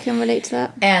 Yeah, I can relate to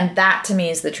that. And that to me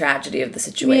is the tragedy of the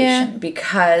situation. Yeah.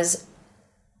 Because,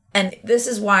 and this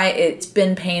is why it's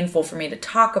been painful for me to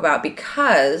talk about,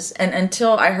 because, and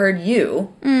until I heard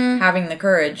you having the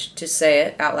courage to say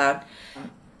it out loud,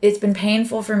 it's been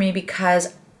painful for me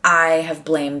because I have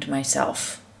blamed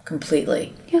myself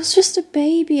completely. You was just a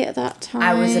baby at that time.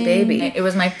 I was a baby. It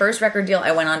was my first record deal.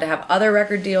 I went on to have other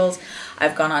record deals.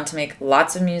 I've gone on to make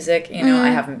lots of music. I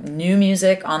have new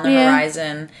music on the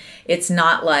horizon. It's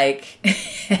not like...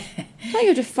 It's not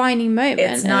your defining moment.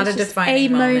 It's not a just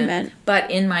defining moment.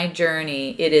 But in my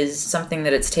journey, it is something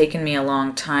that it's taken me a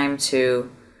long time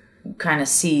to kind of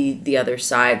see the other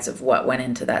sides of what went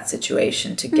into that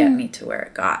situation to get me to where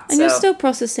it got. And you're still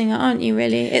processing it, aren't you,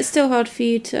 really? It's still hard for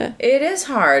you to... It is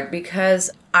hard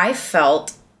because I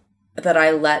felt that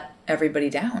I let everybody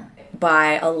down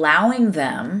by allowing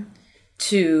them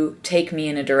to take me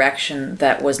in a direction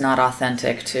that was not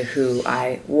authentic to who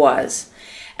I was.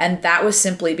 And that was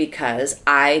simply because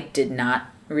I did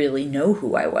not really know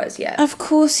who I was yet. Of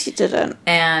course you didn't.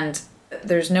 And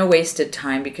there's no wasted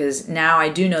time because now I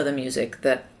do know the music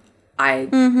that I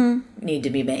need to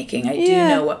be making. I do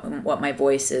know what my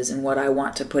voice is and what I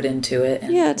want to put into it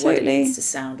and what it needs to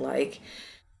sound like.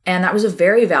 And that was a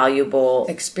very valuable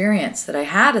experience that I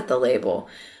had at the label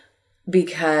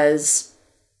because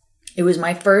it was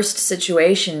my first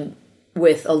situation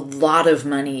with a lot of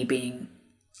money being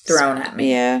thrown at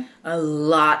me. Yeah. A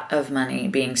lot of money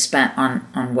being spent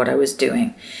on what I was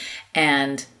doing.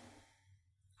 And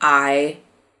I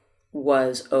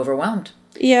was overwhelmed.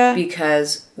 Yeah.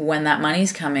 Because when that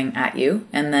money's coming at you,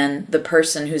 and then the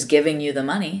person who's giving you the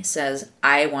money says,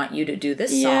 I want you to do this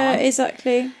song. Yeah,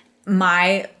 exactly.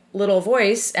 My little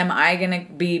voice, am I going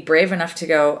to be brave enough to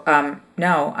go,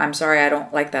 no, I'm sorry, I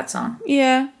don't like that song?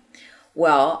 Yeah.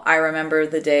 Well, I remember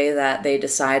the day that they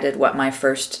decided what my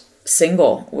first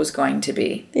single was going to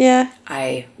be. Yeah.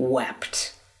 I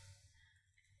wept.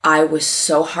 I was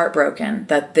so heartbroken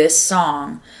that this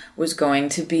song was going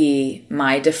to be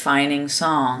my defining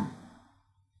song.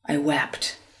 I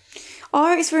wept.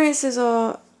 Our experiences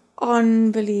are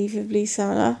unbelievably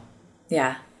similar.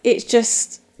 Yeah. It's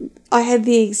just, I had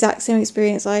the exact same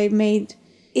experience.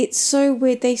 It's so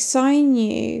weird. They sign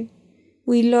you.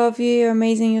 We love you. You're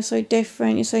amazing. You're so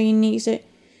different. You're so unique. So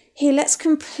here, let's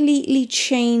completely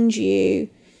change you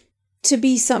to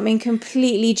be something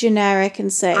completely generic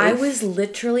and safe. I was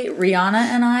literally, Rihanna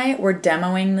and I were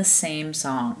demoing the same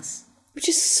songs. Which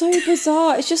is so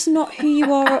bizarre. It's just not who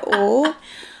you are at all.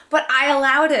 But I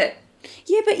allowed it.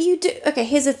 Yeah, but you do. Okay,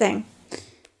 here's the thing.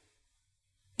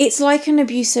 It's like an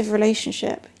abusive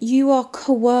relationship. You are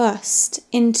coerced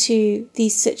into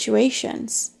these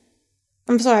situations.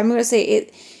 I'm sorry, I'm going to say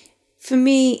it. For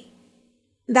me,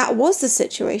 that was the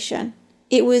situation.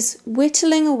 It was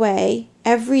whittling away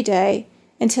every day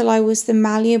until I was the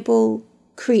malleable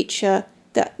creature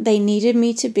that they needed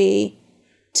me to be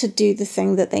to do the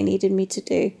thing that they needed me to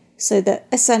do so that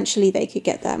essentially they could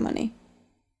get their money.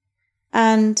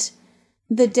 And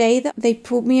the day that they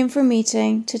pulled me in for a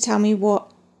meeting to tell me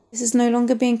this is no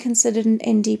longer being considered an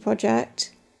indie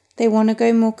project, they want to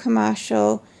go more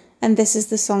commercial, and this is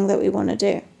the song that we want to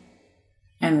do.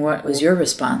 And what was your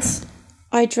response?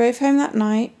 I drove home that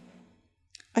night.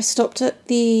 I stopped at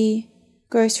the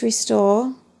grocery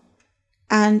store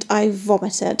and I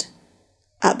vomited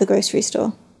at the grocery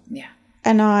store. Yeah.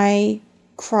 And I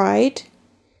cried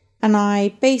and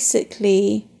I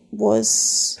basically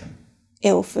was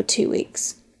ill for 2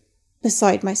 weeks.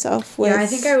 beside myself with. Yeah, I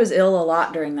think I was ill a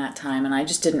lot during that time, and I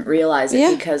just didn't realize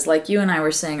it because, like you and I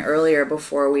were saying earlier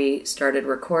before we started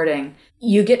recording,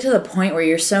 you get to the point where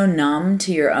you're so numb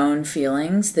to your own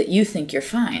feelings that you think you're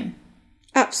fine.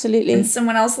 Absolutely. And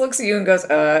someone else looks at you and goes,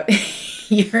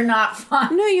 you're not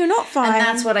fine. No, you're not fine. And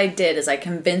that's what I did, is I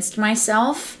convinced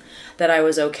myself that I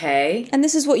was okay. And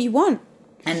this is what you want.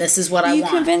 And this is what I want. You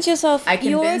convince yourself I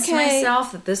you're convinced okay.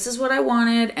 myself that this is what I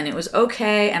wanted, and it was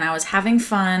okay, and I was having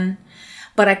fun,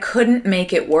 but I couldn't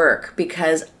make it work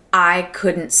because I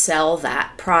couldn't sell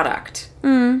that product.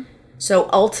 So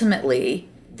ultimately,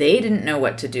 they didn't know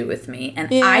what to do with me,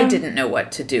 and I didn't know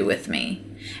what to do with me.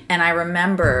 And I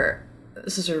remember,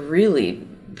 this is a really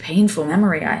painful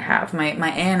memory I have. My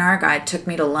A&R guy took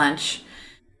me to lunch,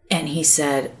 and he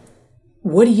said,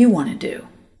 "What do you want to do?"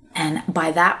 And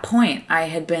by that point, I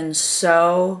had been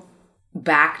so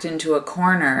backed into a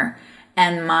corner,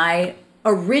 and my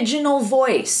original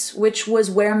voice, which was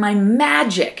where my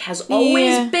magic has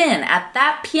always been, at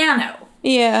that piano,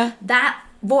 that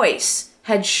voice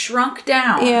had shrunk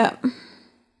down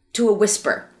to a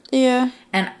whisper.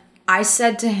 And I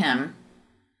said to him,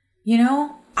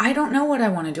 I don't know what I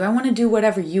want to do. I want to do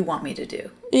whatever you want me to do.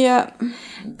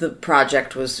 The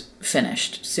project was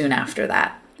finished soon after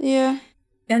that.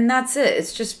 And that's it.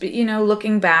 It's just,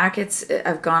 looking back,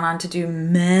 I've gone on to do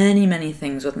many, many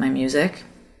things with my music.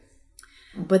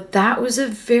 But that was a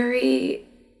very,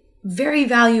 very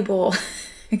valuable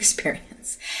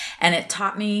experience. And it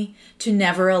taught me to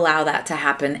never allow that to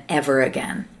happen ever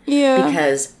again.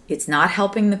 Because it's not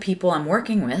helping the people I'm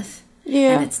working with.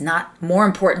 And it's not, more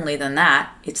importantly than that,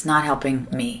 it's not helping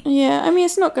me. I mean,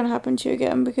 it's not going to happen to you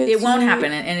again because it won't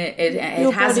happen, and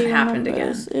it hasn't happened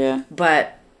again.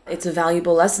 But it's a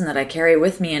valuable lesson that I carry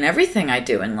with me in everything I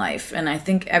do in life. And I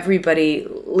think everybody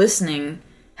listening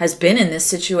has been in this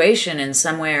situation in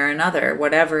some way or another,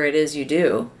 whatever it is you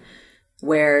do,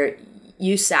 where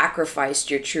you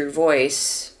sacrificed your true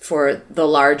voice for the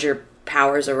larger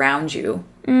powers around you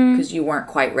because you weren't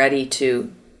quite ready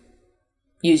to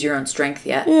use your own strength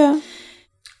yet.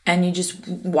 And you just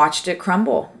watched it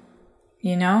crumble,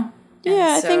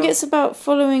 I think it's about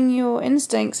following your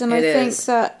instincts. And I think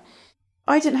that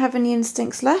I didn't have any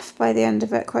instincts left by the end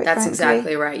of it, quite frankly. That's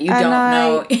exactly right.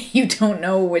 You don't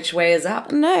know which way is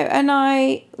up. No, and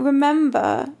I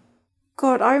remember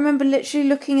literally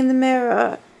looking in the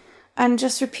mirror and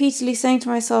just repeatedly saying to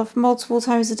myself multiple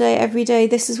times a day, every day,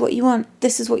 this is what you want.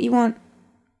 This is what you want.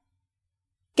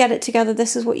 Get it together.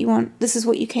 This is what you want. This is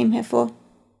what you came here for.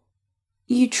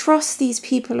 You trust these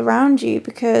people around you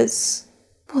because,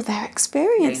 well, they're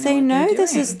experienced. They know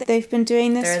they've been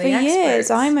doing this for years.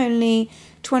 I'm only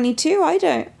 22. I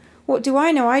don't. What do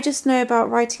I know? I just know about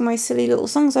writing my silly little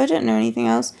songs. I don't know anything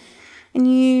else. And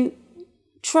you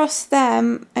trust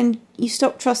them and you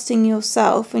stop trusting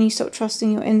yourself and you stop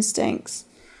trusting your instincts.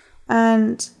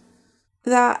 And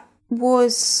that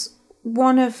was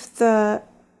one of the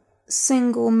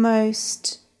single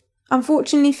most,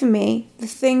 unfortunately for me, the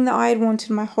thing that I had wanted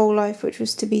my whole life, which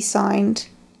was to be signed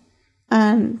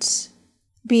and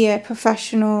be a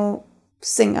professional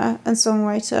singer and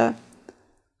songwriter,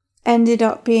 ended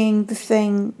up being the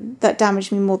thing that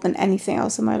damaged me more than anything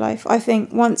else in my life. I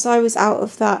think once I was out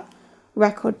of that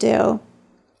record deal,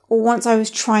 or once I was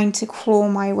trying to claw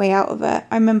my way out of it,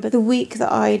 I remember the week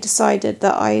that I decided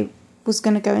that I was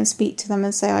going to go and speak to them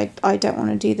and say, I don't want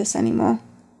to do this anymore.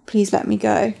 Please let me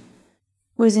go.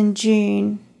 Was in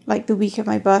June, like the week of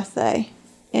my birthday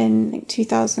in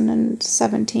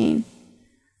 2017.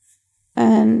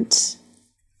 And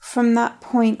from that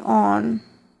point on,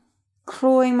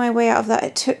 clawing my way out of that,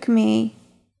 it took me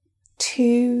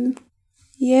 2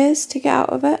 years to get out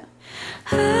of it.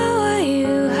 How are you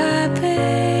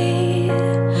happy?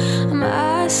 I'm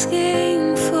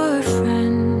asking for a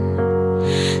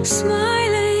friend,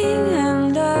 smiling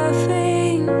and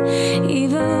laughing,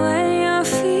 even when you're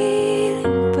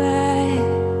feeling bad.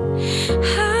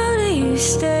 How do you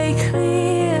stay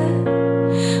clear?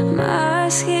 I'm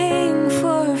asking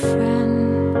for a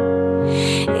friend,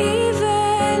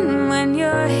 even when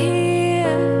you're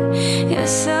here, you're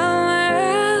somewhere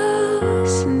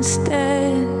else instead.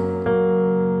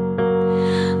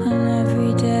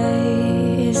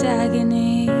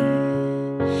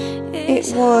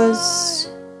 It was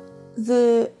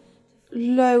the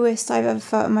lowest I've ever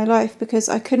felt in my life because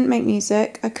I couldn't make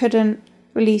music. I couldn't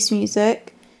release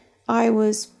music. I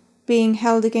was being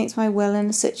held against my will in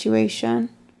a situation.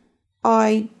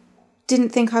 I didn't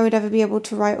think I would ever be able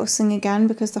to write or sing again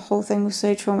because the whole thing was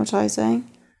so traumatizing.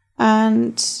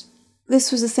 And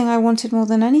this was the thing I wanted more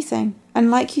than anything. And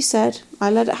like you said,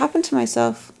 I let it happen to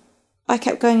myself. I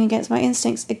kept going against my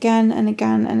instincts again and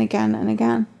again and again and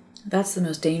again. That's the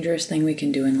most dangerous thing we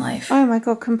can do in life. Oh my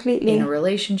God, completely. In a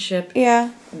relationship,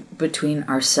 Yeah. between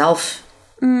ourself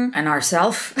and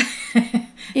ourself.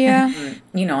 Yeah.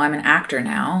 You know, I'm an actor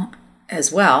now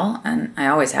as well, and I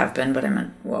always have been, but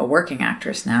I'm a working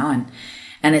actress now,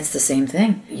 and it's the same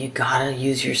thing. You gotta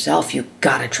use yourself. You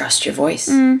gotta trust your voice.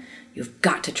 You've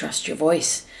got to trust your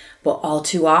voice. But all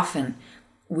too often,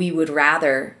 we would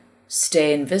rather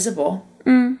stay invisible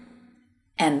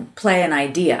and play an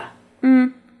idea,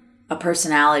 a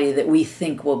personality that we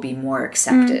think will be more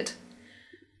accepted,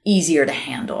 easier to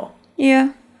handle, Yeah.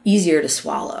 easier to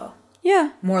swallow,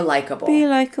 Yeah. more likable. Be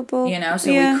likable. You know,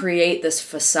 so Yeah. we create this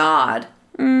facade,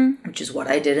 which is what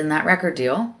I did in that record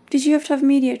deal. Did you have to have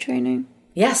media training?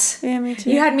 Yes. Yeah, me too.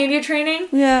 You had media training?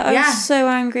 Yeah, I Yeah. was so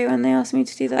angry when they asked me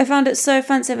to do that. I found it so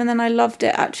offensive, and then I loved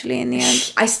it actually in the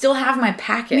end. I still have my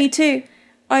packet. Me too.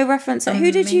 I reference it.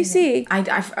 Who did you see?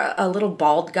 A little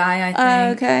bald guy, I think. Oh,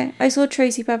 okay. I saw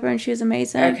Tracy Pepper, and she was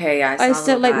amazing. Okay, yeah, I saw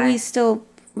still the guy. we still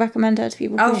recommend her to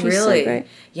people. Oh, 'Cause she's really? So great.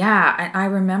 Yeah, I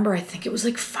remember, I think it was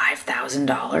like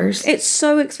 $5,000. It's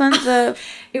so expensive.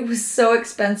 It was so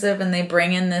expensive, and they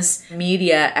bring in this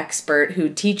media expert who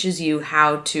teaches you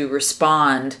how to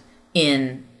respond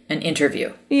in an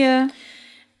interview. Yeah.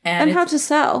 And how it's- to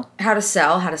sell. how to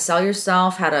sell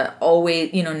yourself, how to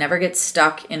always, never get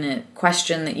stuck in a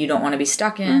question that you don't want to be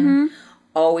stuck in.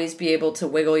 Always be able to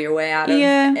wiggle your way out of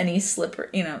any slipper,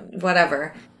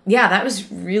 whatever. Yeah, that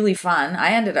was really fun.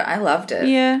 I loved it.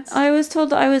 Yeah. I was told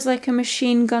that I was like a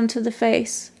machine gun to the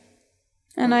face.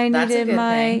 And I That's a needed good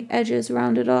my thing. edges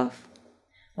rounded off.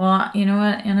 Well, you know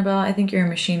what, Annabelle? I think you're a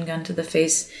machine gun to the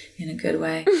face in a good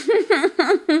way.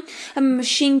 A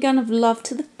machine gun of love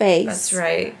to the face. That's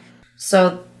right.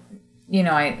 So,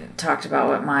 I talked about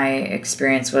what my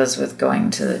experience was with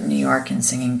going to New York and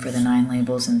singing for the 9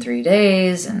 labels in 3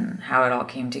 days and how it all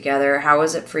came together. How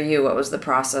was it for you? What was the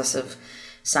process of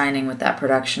signing with that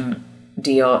production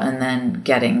deal and then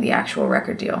getting the actual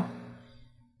record deal?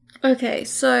 Okay,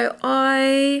 so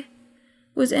I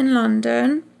was in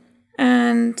London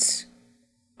and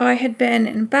I had been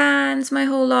in bands my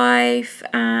whole life,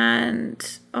 and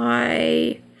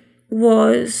I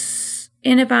was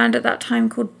in a band at that time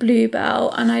called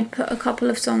Bluebell, and I'd put a couple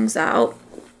of songs out,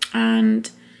 and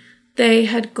they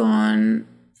had gone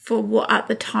for what at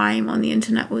the time on the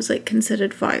internet was like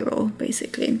considered viral,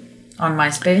 basically. On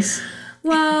MySpace?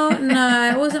 Well,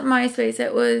 no, it wasn't MySpace.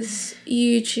 It was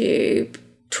YouTube,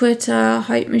 Twitter,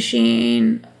 Hype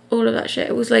Machine, all of that shit.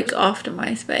 It was like after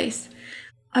MySpace.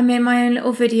 I made my own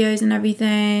little videos and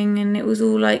everything, and it was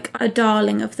all like a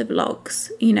darling of the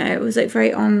blogs. It was like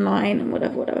very online and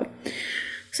whatever.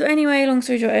 So anyway, long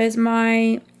story short is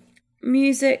my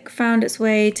music found its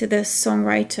way to this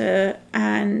songwriter,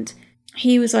 and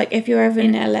he was like, if you're ever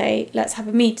in LA, let's have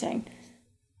a meeting.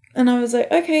 And I was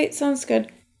like, okay, sounds good.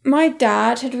 My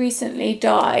dad had recently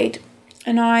died,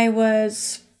 and I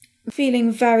was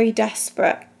feeling very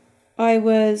desperate. I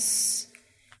was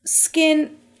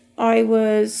skint.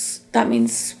 That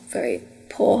means very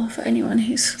poor for anyone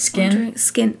who's wondering.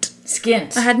 Skint.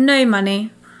 Skint. I had no money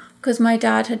because my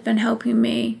dad had been helping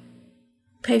me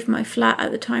pay for my flat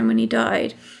at the time when he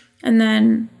died. And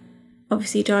then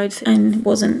obviously he died and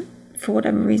wasn't, for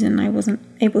whatever reason, I wasn't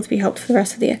able to be helped for the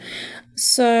rest of the year.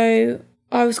 So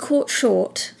I was caught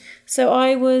short. So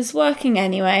I was working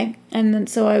anyway, and then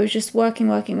so I was just working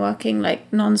like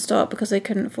non-stop because I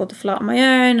couldn't afford the flat on my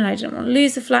own, and I didn't want to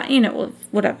lose the flat, or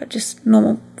whatever, just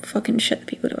normal fucking shit that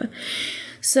people do.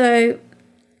 So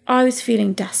I was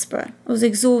feeling desperate. I was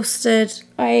exhausted.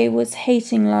 I was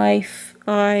hating life.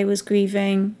 I was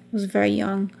grieving. I was very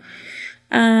young,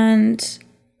 and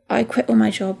I quit all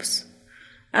my jobs,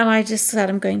 and I just said,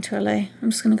 I'm going to LA.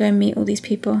 I'm just going to go and meet all these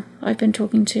people I've been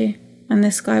talking to. And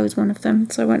this guy was one of them.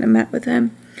 So I went and met with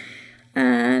him.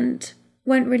 And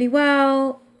went really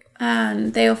well.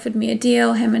 And they offered me a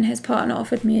deal. Him and his partner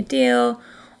offered me a deal.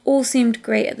 All seemed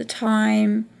great at the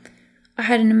time. I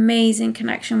had an amazing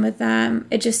connection with them.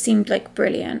 It just seemed like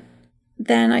brilliant.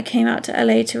 Then I came out to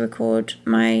LA to record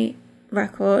my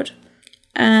record.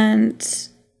 And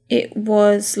it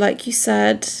was, like you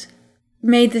said,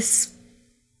 made this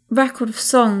record of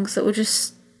songs that were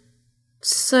just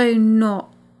so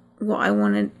not what I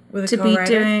wanted to be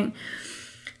doing.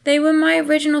 They were my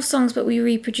original songs, but we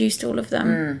reproduced all of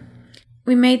them.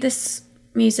 We made this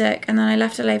music, and then I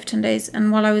left LA for 10 days,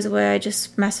 and while I was away I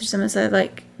just messaged them and said,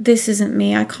 like, this isn't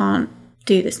me, I can't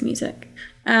do this music.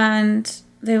 And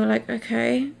they were like,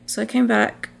 okay. So I came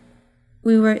back,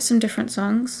 we wrote some different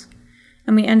songs,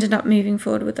 and we ended up moving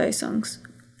forward with those songs.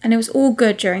 And it was all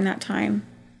good during that time.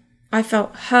 I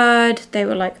felt heard. They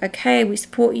were like, okay, we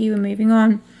support you, we're moving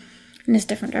on in this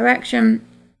different direction.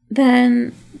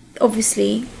 Then,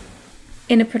 obviously,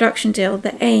 in a production deal,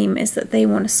 the aim is that they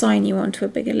want to sign you on to a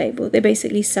bigger label. They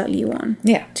basically sell you on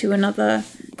to another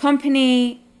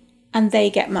company and they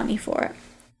get money for it.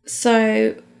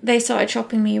 So they started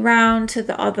shopping me around to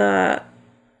the other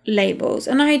labels.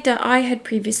 And I had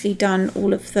previously done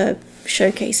all of the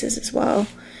showcases as well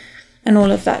and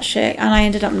all of that shit. And I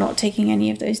ended up not taking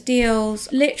any of those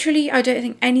deals. Literally, I don't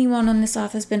think anyone on this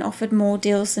earth has been offered more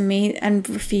deals than me and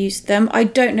refused them. I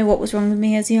don't know what was wrong with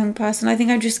me as a young person. I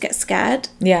think I just get scared.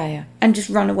 Yeah. And just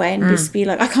run away and just be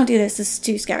like, I can't do this. This is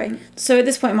too scary. So at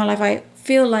this point in my life, I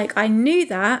feel like I knew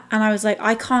that. And I was like,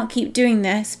 I can't keep doing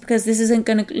this because this isn't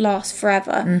going to last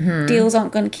forever. Deals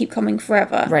aren't going to keep coming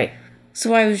forever. Right.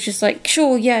 So I was just like,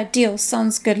 sure, yeah, deals.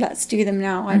 Sounds good. Let's do them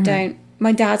now.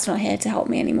 My dad's not here to help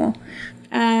me anymore.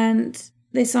 And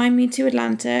they signed me to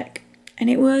Atlantic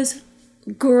and it was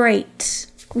great.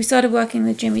 We started working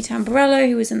with Jimmy Tamborello,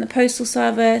 who was in the Postal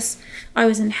Service. I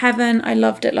was in heaven. I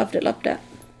loved it.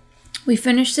 We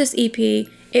finished this EP.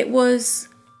 It was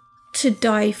to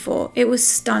die for. It was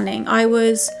stunning. I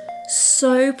was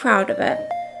so proud of it.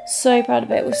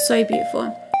 It was so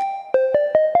beautiful.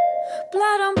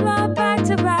 Blood on blood, back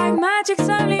to back, magic's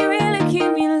only real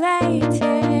accumulated.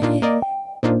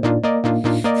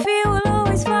 Fear will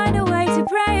always find a way to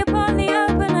prey upon the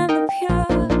open and the pure.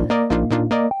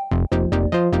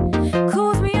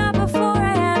 Calls me up at 4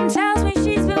 a.m, tells me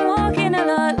she's been walking a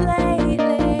lot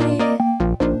lately.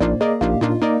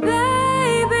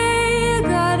 Baby, you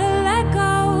gotta let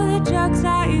go. The drugs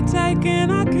that you're taking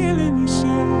are killing your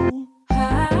soul.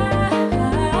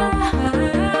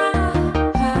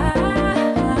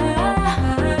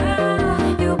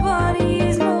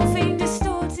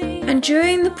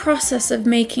 During the process of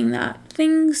making that,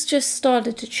 things just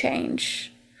started to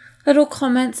change. Little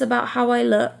comments about how I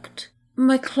looked.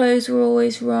 My clothes were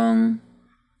always wrong.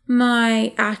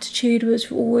 My attitude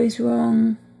was always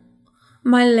wrong.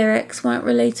 My lyrics weren't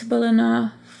relatable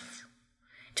enough.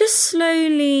 Just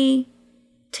slowly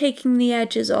taking the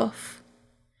edges off.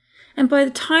 And by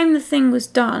the time the thing was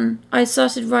done, I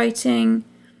started writing,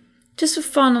 just for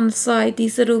fun on the side,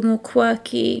 these little more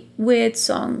quirky, weird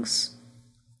songs.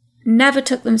 Never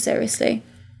took them seriously.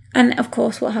 And of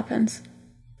course, what happens?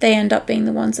 They end up being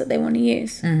the ones that they want to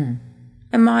use. And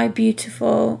my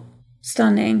beautiful,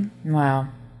 stunning,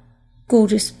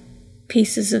 gorgeous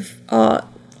pieces of art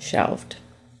Shelved.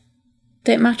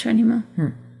 don't matter anymore.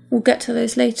 We'll get to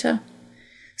those later.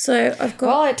 So I've got...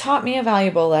 Well, it taught me a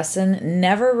valuable lesson.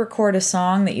 Never record a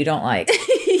song that you don't like.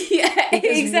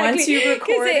 Because exactly. once you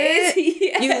record it,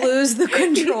 you lose the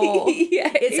control.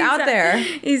 It's out there.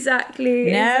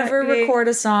 Exactly. Never record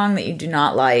a song that you do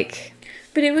not like.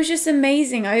 But it was just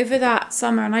amazing over that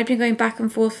summer. And I'd been going back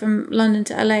and forth from London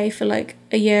to LA for like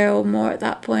a year or more at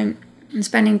that point. And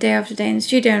spending day after day in the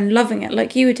studio and loving it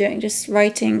like you were doing, just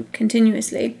writing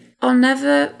continuously. I'll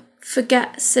never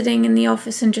forget sitting in the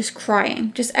office and just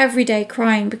crying. Just every day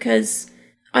crying because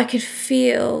I could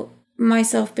feel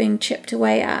myself being chipped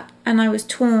away at, and I was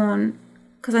torn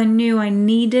because I knew I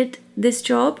needed this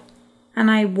job and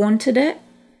I wanted it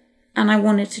and I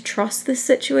wanted to trust this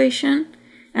situation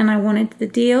and I wanted the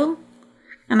deal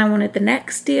and I wanted the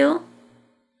next deal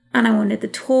and I wanted the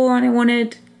tour and I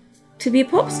wanted to be a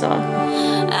pop star.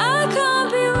 I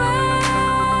can't be where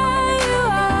you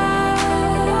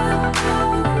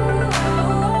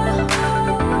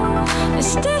are.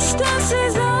 This distance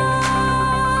is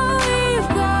all we've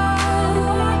got.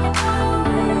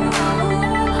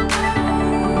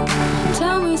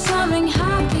 Tell me something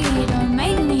happy, don't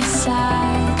make me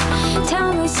sad.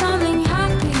 Tell me something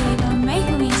happy, don't make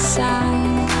me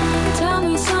sad. Tell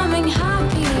me something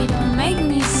happy, don't make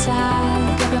me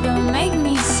sad. Don't make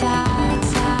me sad,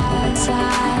 sad,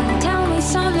 sad. Tell me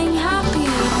something happy.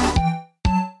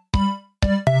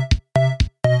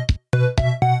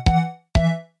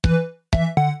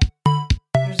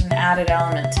 There's an added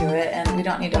element to it, and we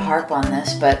don't need to harp on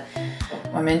this, but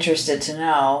I'm interested to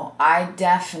know. I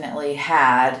definitely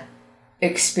had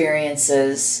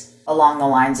experiences along the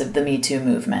lines of the Me Too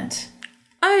movement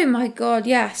Oh my god,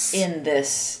 yes. in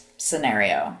this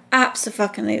scenario.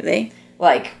 Abso-fucking-lutely.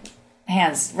 Like,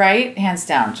 hands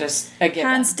down, just a given.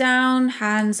 Hands down,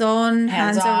 hands on,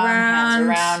 hands around.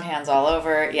 Hands all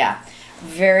over. Yeah.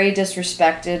 Very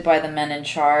disrespected by the men in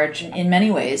charge in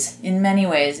many ways,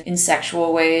 in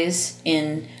sexual ways,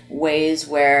 in ways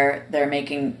where they're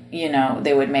making,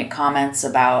 they would make comments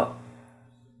about,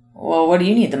 well, what do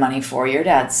you need the money for? You've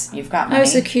got money. I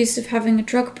was accused of having a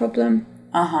drug problem.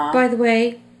 By the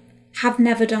way, have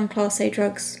never done Class A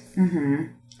drugs.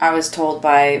 I was told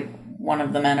by one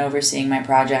of the men overseeing my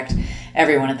project,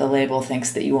 everyone at the label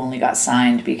thinks that you only got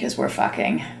signed because we're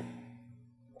fucking.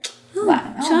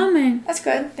 Wow. Charming. That's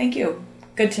good. Thank you.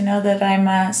 Good to know that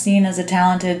I'm seen as a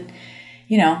talented,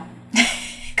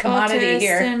 commodity Artist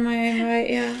here. in my own right,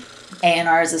 yeah.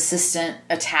 A&R's assistant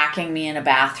attacking me in a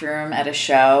bathroom at a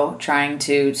show, trying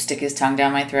to stick his tongue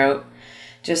down my throat.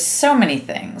 Just so many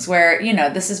things where,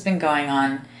 this has been going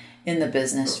on in the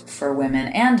business for women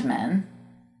and men.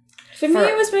 For me,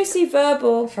 it was mostly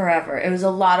verbal. Forever. It was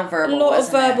a lot of verbal, A lot of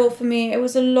wasn't verbal it? for me. It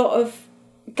was a lot of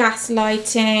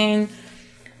gaslighting,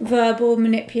 verbal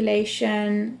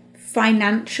manipulation,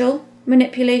 financial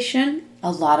manipulation.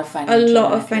 A lot of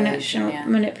financial yeah.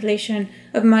 manipulation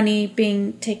of money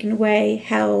being taken away,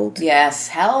 held. Yes,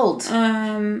 held.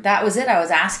 That was it. I was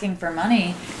asking for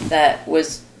money that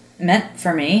was meant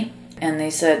for me. And they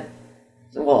said,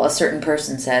 a certain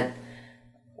person said,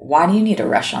 why do you need to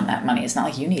rush on that money? It's not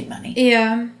like you need money.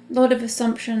 Yeah, a lot of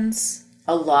assumptions.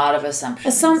 A lot of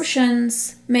assumptions.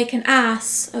 Assumptions make an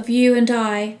ass of you and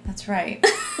I. That's right.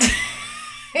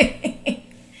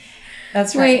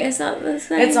 That's right. Wait, is that the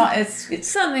same? It's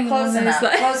something close along enough. those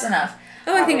lines. Close enough.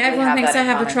 Oh, I think Probably everyone thinks that I in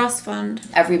have a common. trust fund.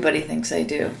 Everybody thinks I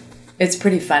do. It's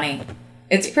pretty funny.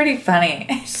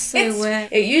 It's So weird.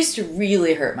 It used to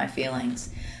really hurt my feelings,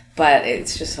 but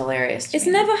it's just hilarious to It's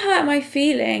me. never hurt my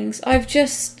feelings. I've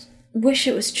just wish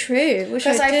it was true. Wish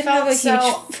Because I did have a felt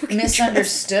huge so fucking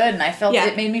misunderstood, and I felt Yeah.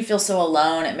 it made me feel so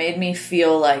alone. It made me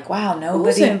feel like, wow, trust.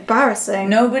 Also embarrassing.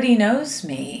 nobody knows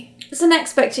me. It's an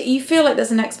you feel like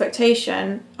there's an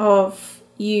expectation of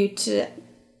you to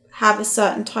have a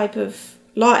certain type of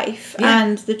life, Yeah.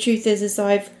 and the truth is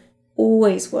I've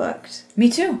always worked. Me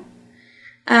too.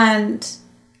 And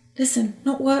listen,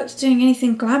 not worked doing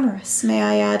anything glamorous, may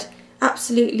I add.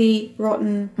 Absolutely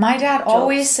rotten. My dad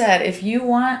always said, if you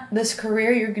want this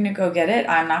career, you're going to go get it.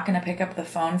 I'm not going to pick up the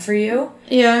phone for you.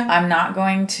 Yeah. I'm not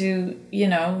going to,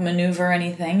 maneuver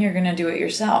anything. You're going to do it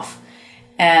yourself.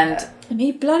 And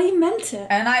he bloody meant it.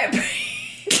 and I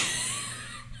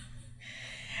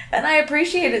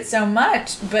appreciate it so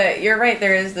much. But you're right.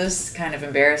 There is this kind of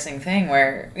embarrassing thing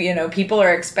where, people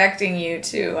are expecting you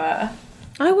to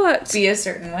I worked be a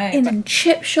certain way. in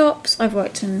chip shops. I've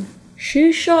worked in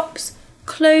shoe shops,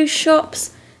 clothes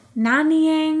shops,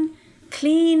 nannying,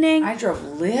 cleaning. I drove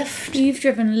Lyft. You've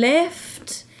driven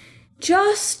Lyft.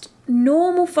 Just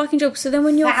normal fucking jobs. So then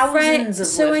when your Thousands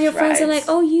of when your Lyft friends are rides.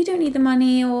 like, "Oh, you don't need the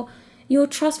money," or your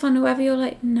trust fund or whatever, you're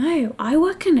like, "No, I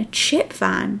work in a chip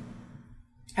van."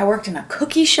 I worked in a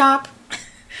cookie shop.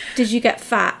 Did you get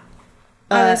fat?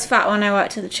 I was fat when I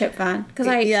worked at the chip van because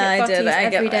I ate chip butties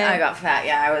every day. I got fat.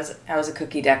 Yeah, I was a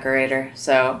cookie decorator.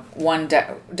 So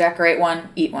decorate one,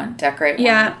 eat one. Decorate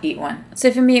one, eat one.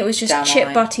 So for me, it was just Down chip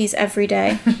all butties every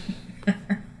day.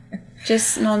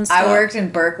 Just non-stop. I worked in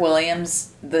Burke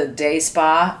Williams, the day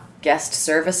spa, guest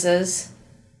services,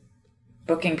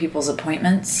 booking people's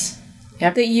appointments.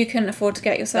 Yep. that you couldn't afford to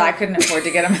get yourself. I couldn't afford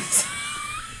to get them.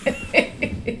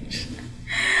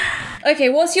 Okay,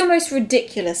 what's your most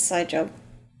ridiculous side job?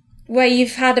 Where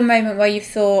you've had a moment where you've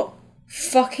thought,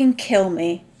 fucking kill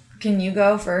me. Can you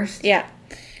go first? Yeah.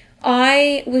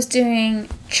 I was doing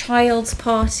child's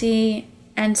party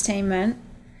entertainment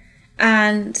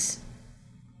and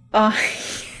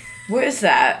What is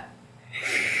that?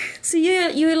 so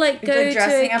you like go to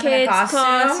dressing a up in a kid's costume?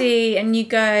 party and you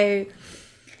go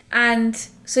and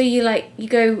so you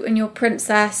go and you're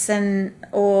princess and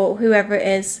or whoever it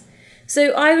is.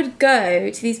 So I would go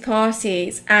to these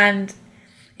parties and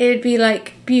it would be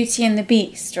like Beauty and the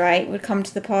Beast, right? Would come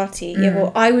to the party. Yeah,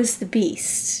 well, I was the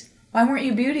Beast. Why weren't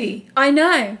you Beauty? I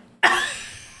know.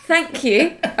 Thank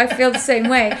you. I feel the same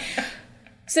way.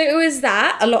 So it was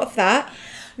that, a lot of that.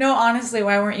 No, honestly,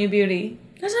 why weren't you Beauty?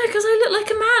 I don't know, because I look like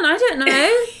a man. I don't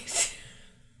know.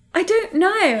 I don't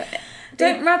know.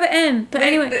 Don't rub it in. But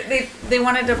anyway. They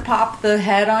wanted to pop the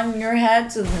head on your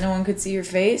head so that no one could see your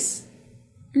face.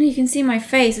 No, you can see my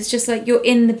face. It's just like you're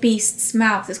in the beast's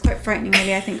mouth. It's quite frightening,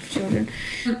 really, I think, for children.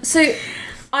 So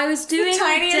I was doing The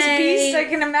tiniest a day, beast I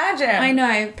can imagine. I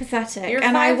know, pathetic. You're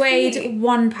and I 5 weighed feet.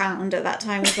 1 pound at that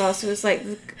time as well. So it was like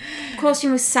the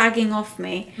costume was sagging off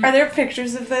me. Are there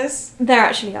pictures of this? There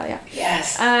actually are, yeah.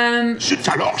 Yes. Since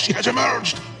alors she has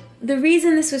emerged. The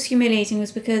reason this was humiliating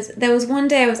was because there was one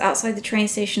day I was outside the train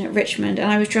station at Richmond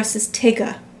and I was dressed as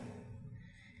Tigger.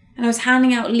 And I was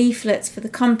handing out leaflets for the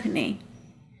company.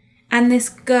 And this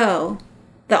girl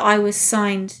that I was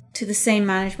signed to the same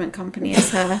management company as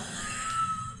her.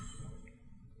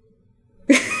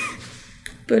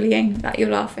 Bullying. That you're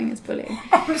laughing is bullying.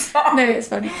 I'm sorry. No, it's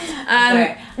funny. I'm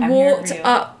here Walked for you.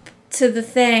 up to the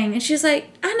thing and she was like,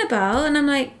 Annabelle. And I'm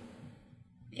like,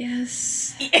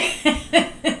 Yes.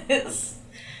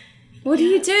 What are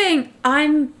you doing?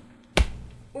 I'm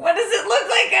What does it look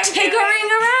like I'm tiggering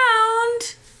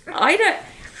around. I don't...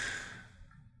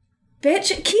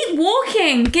 Bitch, keep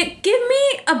walking. Give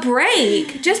me a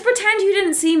break. Just pretend you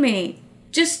didn't see me.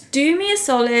 Just do me a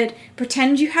solid,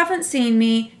 pretend you haven't seen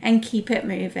me, and keep it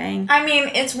moving. I mean,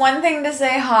 it's one thing to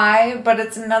say hi, but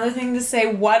it's another thing to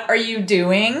say, what are you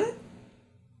doing?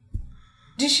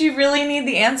 Does she really need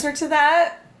the answer to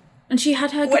that? And she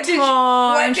had her What did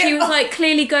guitar, she- what and she did- was like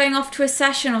clearly going off to a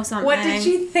session or something. What did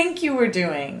she think you were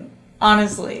doing?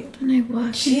 Honestly. I don't know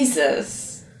what.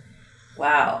 Jesus.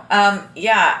 Wow.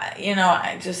 Yeah, you know,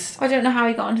 I don't know how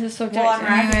we got onto the subject. well, I'm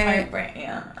racking anyway. my brain,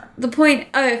 yeah. The point.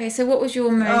 Oh, okay. So, what was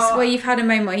your most? Oh. Where you've had a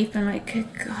moment where you've been like, "Good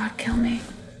God, kill me."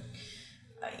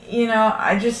 You know,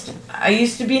 I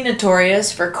used to be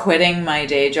notorious for quitting my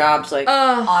day jobs, like,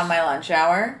 Ugh. on my lunch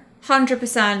hour.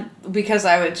 100%. Because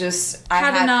I would just...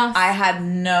 Enough. I had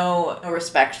no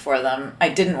respect for them. I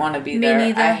didn't want to be Me there.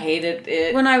 neither. I hated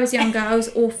it. When I was younger, I was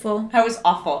awful. I was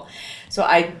awful. So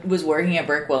I was working at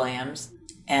Burke Williams,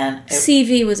 and...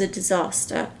 CV was a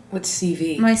disaster. What's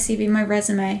CV? My CV, my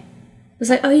resume. It was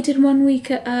like, oh, you did 1 week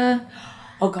at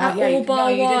Oh, God, at yeah. All Bar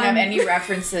You didn't have One. any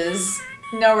references.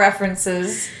 No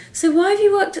references. So why have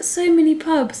you worked at so many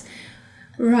pubs?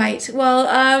 Right.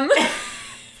 Well,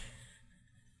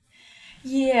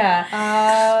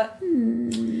 Yeah.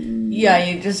 Yeah,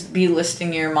 you'd just be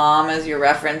listing your mom as your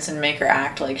reference and make her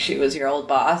act like she was your old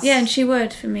boss. yeah, and she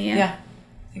would for me. Yeah.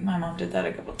 I think my mom did that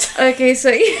a couple times. Okay,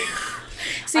 so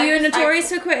so I you're just-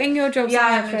 notorious for quitting your job.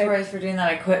 Yeah, I'm notorious for doing that.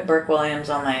 I quit Burke Williams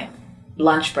on my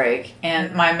lunch break,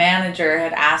 and my manager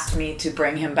had asked me to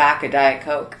bring him back a Diet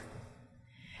Coke.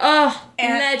 Oh,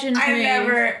 And legend I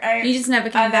move. You just never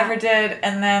came I back. never did.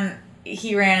 And then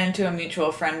he ran into a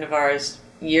mutual friend of ours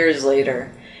years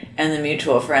later, and the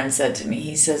mutual friend said to me,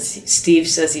 he says, Steve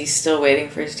says he's still waiting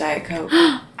for his Diet Coke.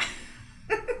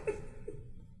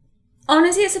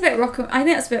 Honestly, it's a bit rock. I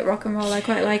think it's a bit rock and roll. I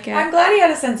quite like it. I'm glad he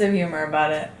had a sense of humor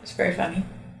about it. It's very funny.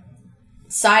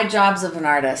 Side jobs of an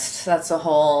artist. That's a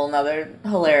whole nother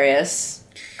hilarious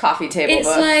coffee table It's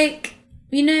book. like,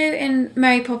 you know, in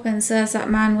Mary Poppins, there's that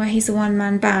man where he's a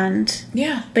one-man band,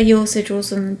 Yeah. but he also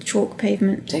draws on chalk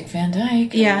pavement. Dick Van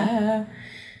Dyke. Yeah.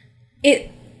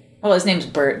 It Well, his name's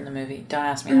Bert in the movie. Don't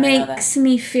ask me how I know that. makes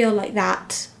me feel like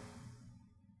that.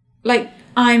 Like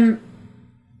I'm,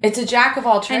 It's a jack of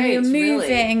all and trades, you're really.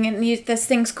 moving, and there's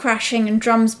things crashing and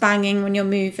drums banging when you're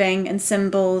moving, and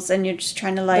cymbals, and you're just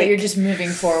trying to like. But you're just moving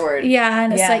forward. Yeah,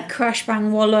 and it's Yeah. like crash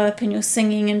bang wallop, and you're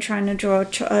singing and trying to draw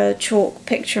a chalk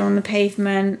picture on the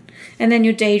pavement, and then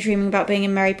you're daydreaming about being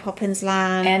in Mary Poppins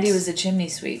land. And he was a chimney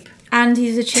sweep And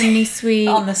he's a chimney sweep.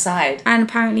 on the side. And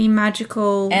apparently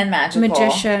magical. And magical.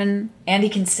 Magician. And he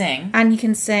can sing. And he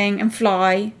can sing and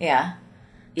fly. Yeah.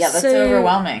 Yeah, that's So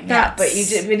overwhelming. Yeah, but that's-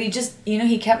 he just,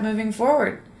 he kept moving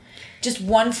forward. Just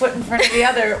one foot in front of the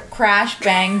other. Crash,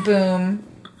 bang, boom.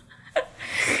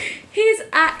 His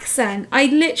accent, I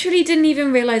literally didn't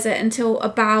even realise it until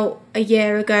about a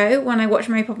year ago when I watched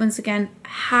Mary Poppins again.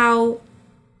 How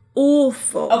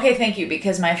awful. Okay, thank you,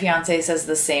 because my fiance says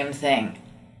the same thing.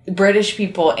 British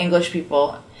people, English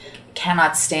people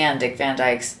cannot stand Dick Van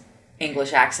Dyke's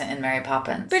English accent in Mary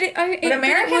Poppins. But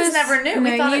Americans never knew.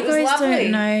 We thought it was you guys lovely.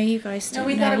 don't know. You guys don't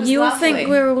we know. thought it was you all lovely. think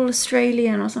we're all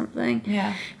Australian or something.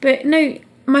 Yeah. But no,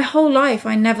 my whole life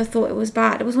I never thought it was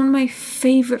bad. It was one of my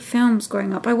favourite films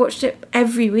growing up. I watched it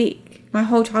every week. My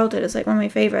whole childhood is like one of my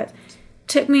favourites.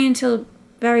 Took me until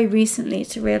very recently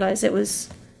to realise it was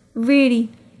really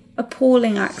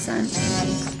appalling accent.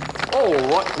 All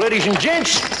right, ladies and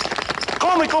gents,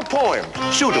 comical poem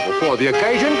suitable for the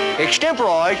occasion,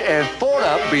 extemporized and thought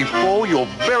up before your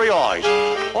very eyes.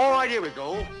 All right, here we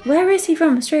go. Where is he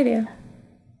from? Australia?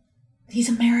 He's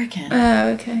American. Oh,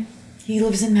 okay. He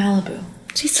lives in Malibu.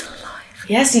 She's still alive.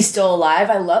 Yes, he's still alive.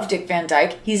 I love Dick Van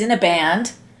Dyke. He's in a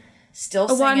band. Still A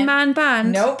singing. one-man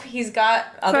band? Nope, he's got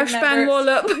other Crash members. Bang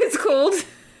Wallop, it's called.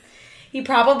 He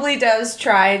probably does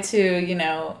try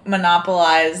to,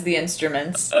 monopolize the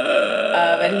instruments.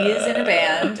 But he is in a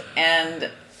band, and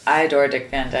I adore Dick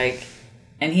Van Dyke.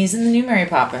 And he's in the new Mary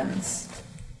Poppins.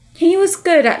 He was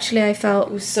good, actually, I felt.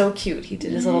 It was so cute. He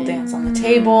did his little dance on the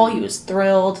table. He was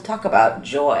thrilled. Talk about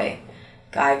joy.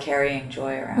 Guy carrying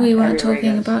joy around. We weren't everywhere he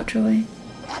talking goes. about joy.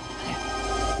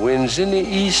 Winds in the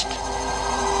east,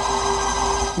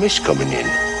 mist coming in.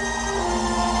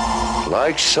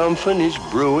 Like something is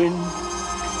brewing,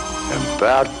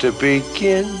 about to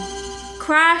begin.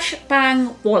 Crash,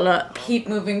 bang, wallop. Keep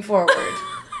moving forward.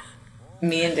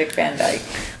 Me and Dick Van Dyke.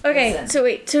 Okay, Listen. so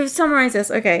wait, to summarize this,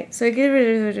 okay, so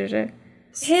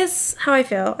Here's how I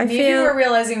feel. I Maybe feel we're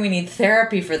realizing we need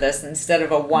therapy for this instead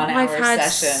of a 1 hour I've had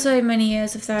session. so many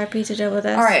years of therapy to deal with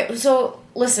this. All right, so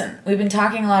listen, we've been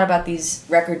talking a lot about these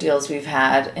record deals we've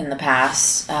had in the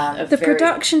past. The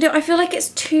production deal, I feel like it's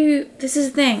two. This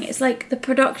is the thing. It's like the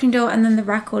production deal and then the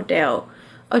record deal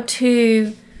are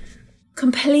two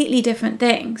completely different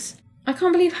things. I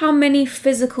can't believe how many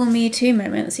physical Me Too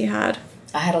moments you had.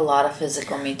 I had a lot of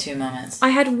physical Me Too moments. I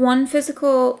had one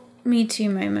physical Me Too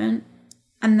moment,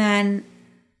 and then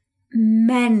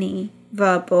many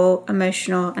verbal,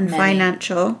 emotional, and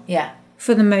financial. Yeah.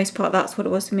 For the most part, that's what it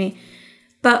was for me.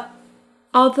 But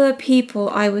other people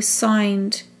I was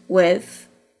signed with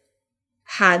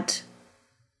had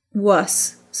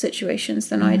worse situations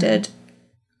than I did.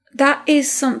 That is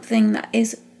something that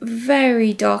is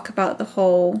very dark about the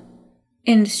whole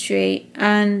industry,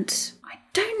 and I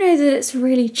don't know that it's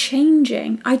really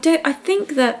changing. I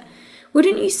think that,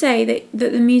 wouldn't you say that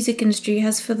the music industry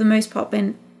has for the most part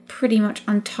been pretty much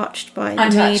untouched by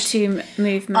the Me Too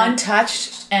movement?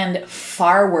 Untouched and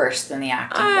far worse than the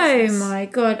acting business. Oh my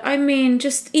god. I mean,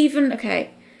 just even,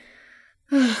 okay.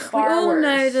 Far we all worse.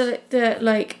 know that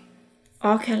like,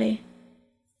 R. Kelly.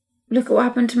 Look at what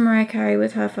happened to Mariah Carey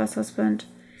with her first husband.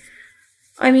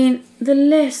 I mean, the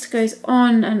list goes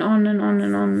on and on and on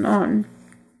and on and on.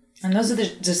 And those are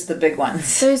just the big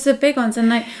ones. Those are the big ones. And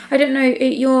like, I don't know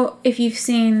if you've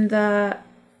seen there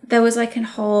was like a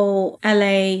whole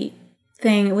LA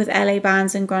thing with LA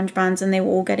bands and grunge bands, and they were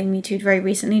all getting Me Too'd very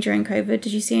recently during COVID.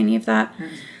 Did you see any of that?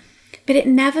 But it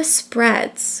never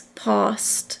spreads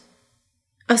past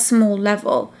a small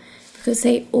level because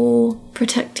they all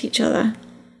protect each other.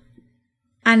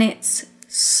 And it's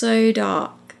so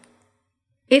dark.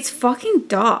 It's fucking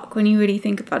dark when you really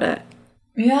think about it.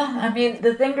 Yeah, I mean,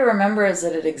 the thing to remember is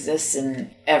that it exists in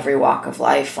every walk of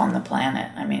life on the planet.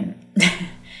 I mean,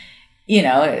 you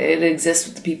know, it exists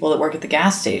with the people that work at the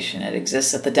gas station. It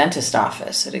exists at the dentist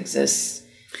office. It exists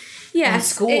in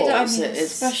schools. It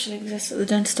especially exists at the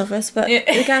dentist office, but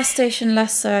the gas station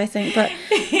less so, I think.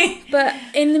 But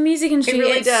in the music industry, It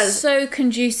really it's does. so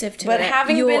conducive to it. But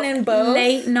having You're been in both-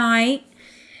 late night,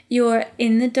 you're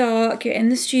in the dark, you're in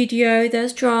the studio,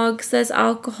 there's drugs, there's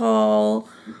alcohol.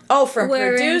 Oh, from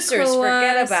We're in producers,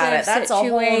 forget about it. coercive That's a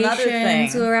whole other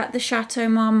situations. thing. We're at the Chateau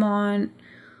Marmont.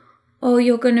 Oh,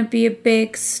 you're going to be a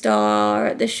big star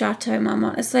at the Chateau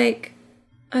Marmont. It's like,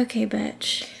 okay,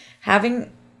 bitch.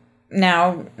 Having,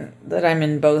 now that I'm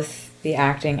in both the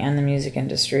acting and the music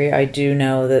industry, I do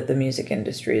know that the music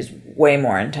industry is way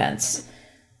more intense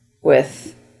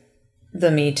with the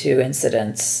Me Too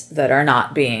incidents that are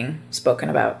not being spoken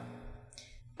about.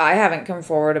 I haven't come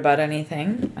forward about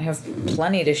anything. I have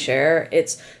plenty to share.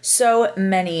 It's so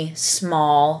many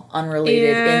small,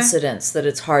 unrelated incidents that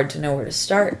it's hard to know where to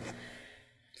start.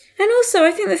 And also,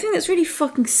 I think the thing that's really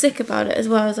fucking sick about it as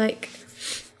well is, like,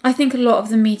 I think a lot of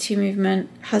the Me Too movement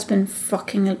has been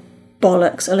fucking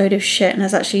bollocks, a load of shit, and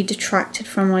has actually detracted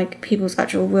from, like, people's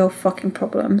actual real fucking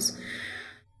problems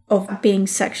of being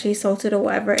sexually assaulted or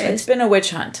whatever it is. It's been a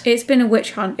witch hunt. It's been a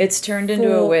witch hunt. It's turned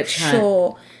into a witch hunt.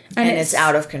 Sure. And it's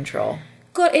out of control.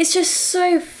 God, it's just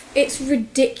so... It's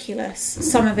ridiculous.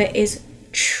 Some of it is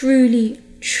truly,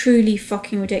 truly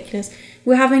fucking ridiculous.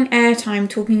 We're having airtime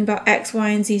talking about X, Y,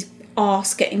 and Z's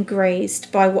arse getting grazed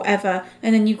by whatever,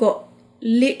 and then you've got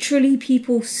literally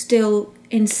people still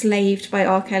enslaved by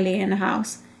R. Kelly in a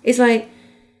house. It's like,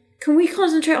 can we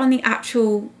concentrate on the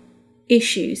actual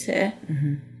issues here?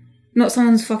 Mm-hmm. Not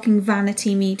someone's fucking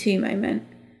vanity Me Too moment.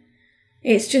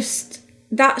 It's just...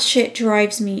 That shit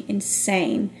drives me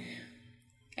insane.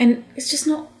 And it's just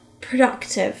not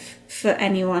productive for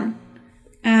anyone.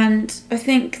 And I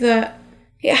think that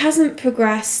it hasn't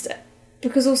progressed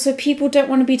because also people don't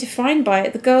want to be defined by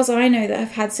it. The girls I know that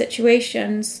have had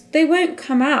situations, they won't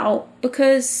come out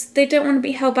because they don't want to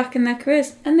be held back in their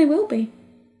careers. And they will be.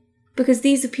 Because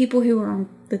these are people who are on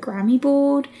the Grammy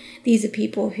board. These are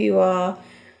people who are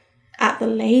at the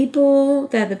label,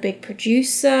 they're the big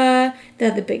producer,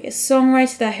 they're the biggest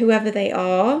songwriter, they're whoever they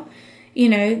are, you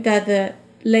know, they're the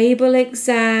label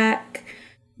exec.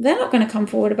 They're not going to come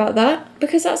forward about that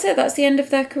because that's it, that's the end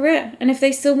of their career. And if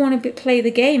they still want to play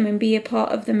the game and be a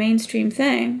part of the mainstream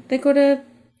thing, they've got to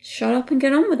shut up and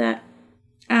get on with it.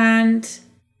 And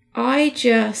I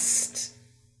just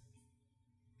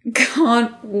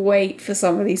can't wait for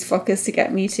some of these fuckers to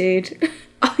get Me Too'd.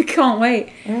 I can't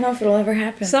wait. I don't know if it'll ever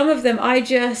happen. Some of them, I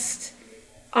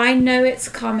know it's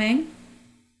coming.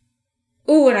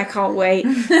 Oh, and I can't wait.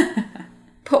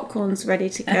 Popcorn's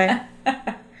ready to go.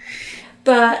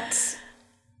 But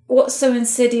what's so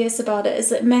insidious about it is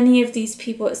that many of these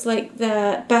people, it's like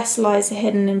their best lies are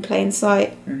hidden in plain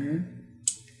sight. Mm-hmm.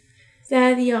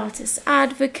 They're the artist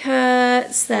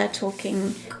advocates. They're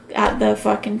talking at the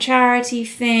fucking charity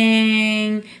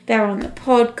thing. They're on the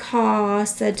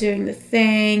podcast. They're doing the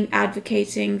thing,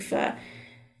 advocating for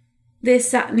this,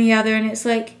 that, and the other. And it's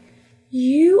like,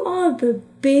 you are the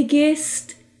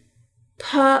biggest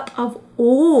perp of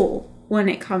all when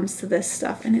it comes to this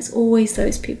stuff. And it's always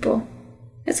those people.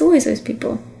 It's always those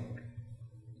people.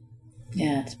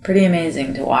 Yeah, it's pretty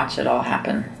amazing to watch it all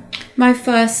happen. My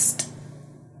first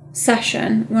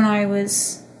session when I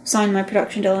was signed my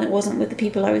production deal, and it wasn't with the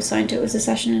people I was signed to, it was a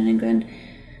session in England,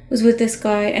 was with this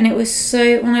guy, and it was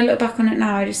so, when I look back on it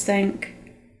now, I just think,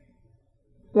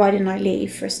 why didn't I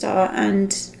leave for a start?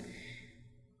 And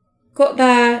got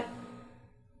there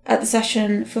at the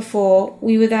session for 4.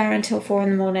 We were there until 4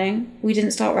 a.m. We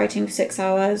didn't start writing for 6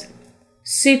 hours.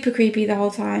 Super creepy the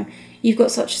whole time. You've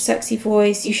got such a sexy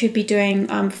voice. You should be doing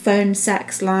phone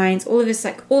sex lines. All of this,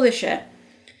 like, all this shit.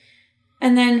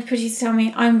 And then producers tell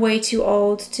me I'm way too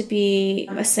old to be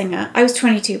a singer. I was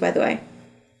 22, by the way,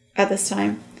 at this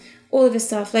time. All of this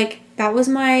stuff. Like, that was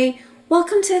my,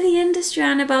 welcome to the industry,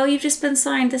 Annabelle. You've just been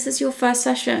signed. This is your first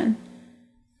session.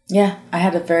 Yeah, I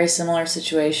had a very similar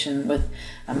situation with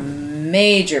a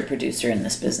major producer in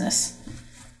this business.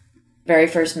 Very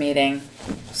first meeting.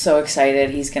 So excited.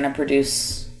 He's going to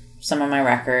produce some of my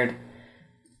record.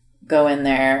 Go in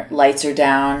there. Lights are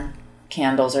down.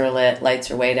 Candles are lit,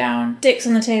 lights are way down. Dicks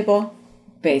on the table.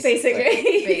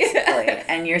 Basically.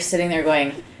 And you're sitting there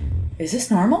going, is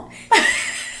this normal?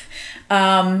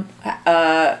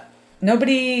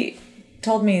 Nobody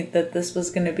told me that this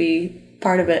was going to be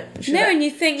part of it. And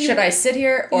you think... Should I sit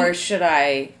here or should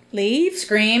I... leave?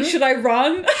 Scream? Should I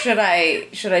run? Should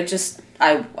I just...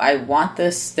 I want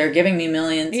this. They're giving me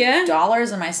millions of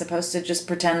dollars. Am I supposed to just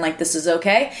pretend like this is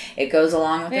okay? It goes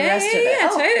along with the rest of it. Yeah,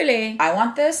 totally. I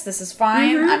want this. This is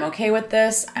fine. I'm okay with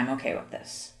this. I'm okay with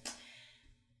this.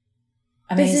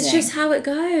 Amazing. This is just how it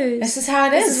goes. This is how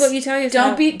it is. This is what you tell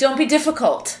yourself. Don't be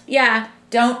difficult. Yeah.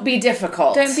 Don't be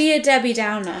difficult. Don't be a Debbie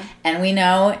Downer. And we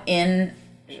know in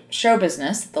show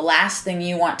business, the last thing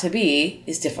you want to be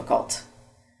is difficult.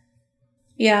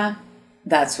 Yeah.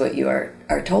 That's what you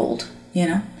are told. You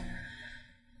know?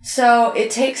 So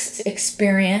it takes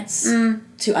experience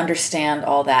to understand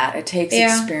all that. It takes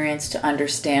experience to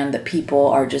understand that people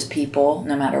are just people,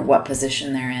 no matter what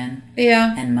position they're in.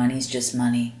 Yeah. And money's just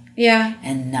money. Yeah.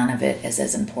 And none of it is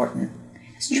as important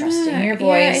as trusting your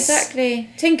voice. Yeah, exactly.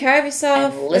 Taking care of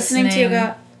yourself. And listening to your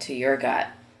gut. To your gut.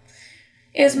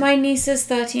 It was my niece's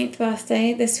 13th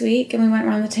birthday this week, and we went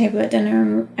around the table at dinner,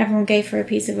 and everyone gave her a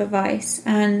piece of advice.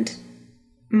 And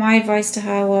my advice to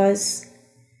her was,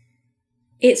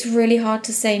 it's really hard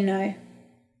to say no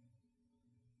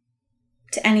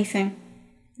to anything.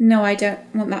 No, I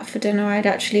don't want that for dinner. I'd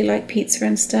actually like pizza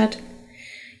instead.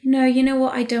 No, you know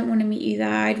what? I don't want to meet you there.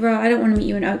 I don't want to meet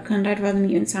you in Oakland. I'd rather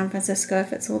meet you in San Francisco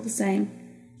if it's all the same.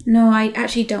 No, I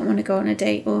actually don't want to go on a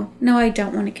date. Or, no, I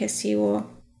don't want to kiss you. Or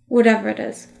whatever it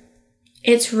is.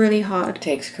 It's really hard. It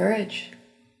takes courage.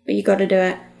 But you got to do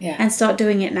it. Yeah. And start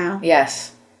doing it now.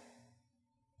 Yes.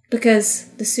 Because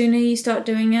the sooner you start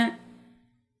doing it,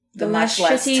 the much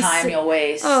less time you'll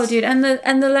waste. Oh, dude, and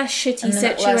the less shitty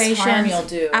situations. Less harm you'll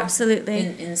do.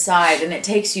 Absolutely. Inside, and it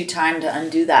takes you time to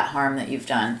undo that harm that you've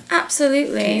done.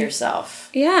 Absolutely. To yourself.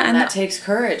 Yeah, and that takes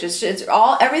courage. It's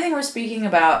all, everything we're speaking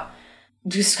about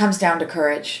just comes down to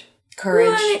courage. Courage.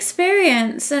 Well, and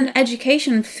experience and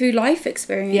education through life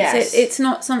experience. Yes. It's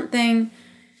not something.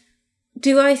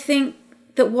 Do I think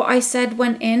that what I said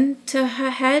went into her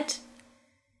head?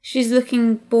 She's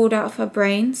looking bored out of her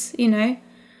brains, you know.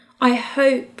 I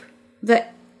hope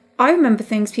that I remember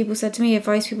things people said to me,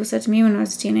 advice people said to me when I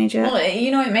was a teenager. Well,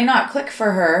 you know, it may not click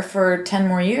for her for 10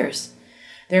 more years.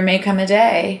 There may come a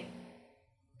day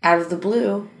out of the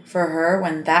blue for her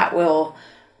when that will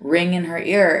ring in her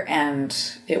ear and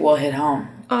it will hit home.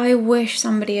 I wish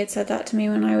somebody had said that to me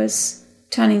when I was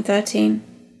turning 13.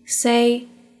 Say,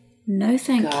 no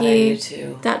thank God, you. I do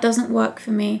too. That doesn't work for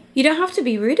me. You don't have to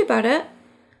be rude about it.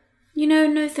 You know,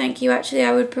 no thank you. Actually,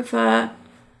 I would prefer...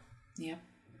 Yeah.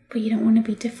 But you don't want to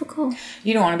be difficult.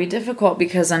 You don't want to be difficult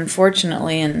because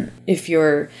unfortunately, and if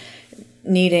you're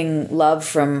needing love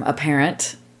from a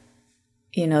parent,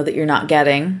 you know, that you're not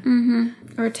getting.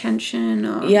 Mm-hmm. Or attention.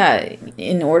 Or... Yeah.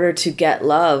 In order to get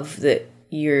love that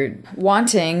you're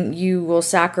wanting, you will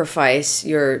sacrifice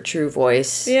your true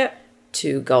voice. Yeah.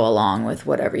 To go along with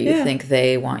whatever you think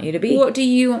they want you to be. What do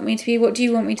you want me to be? What do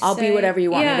you want me to say? I'll be whatever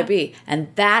you want me to be. And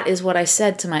that is what I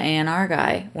said to my A&R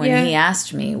guy when he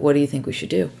asked me, what do you think we should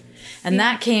do? And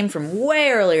that came from way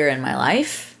earlier in my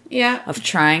life. Yeah. Of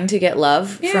trying to get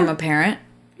love from a parent.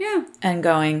 Yeah. And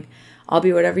going, I'll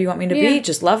be whatever you want me to be. Yeah.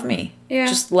 Just love me. Yeah.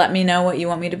 Just let me know what you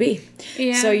want me to be.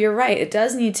 Yeah. So you're right. It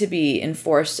does need to be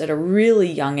enforced at a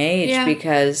really young age Yeah.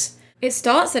 because It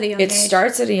starts at a young age. it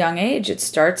starts at a young age. It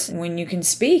starts when you can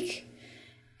speak.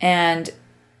 And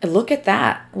look at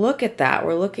that. Look at that.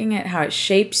 We're looking at how it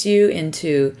shapes you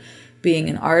into being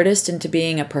an artist, into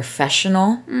being a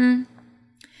professional, and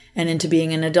into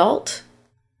being an adult.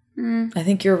 I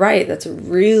think you're right. That's a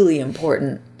really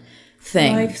important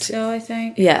thing. Life still, I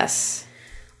think. Yes.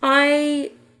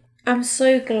 I am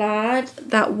so glad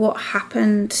that what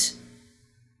happened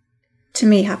to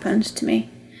me.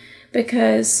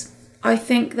 Because I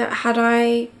think that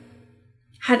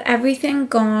had everything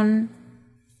gone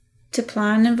to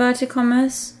plan, inverted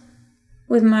commas,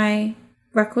 with my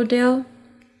record deal,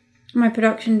 my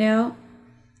production deal,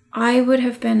 I would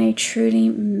have been a truly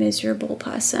miserable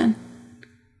person.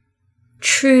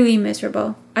 Truly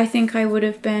miserable. I think I would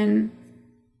have been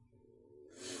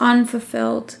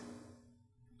unfulfilled,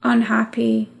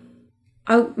 unhappy.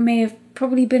 I may have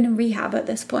probably been in rehab at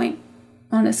this point,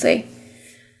 honestly.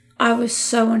 I was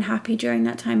so unhappy during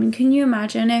that time. And can you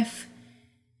imagine if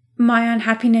my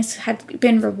unhappiness had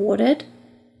been rewarded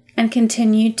and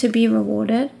continued to be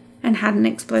rewarded and hadn't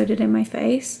exploded in my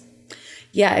face?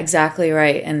 Yeah, exactly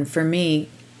right. And for me,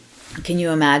 can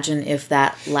you imagine if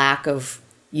that lack of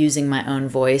using my own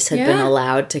voice had been Yeah.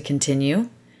 allowed to continue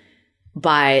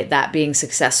by that being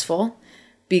successful?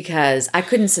 Because I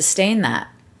couldn't sustain that.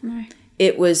 No.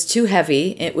 It was too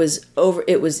heavy. It was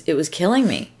killing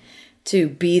me to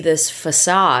be this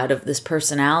facade of this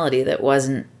personality that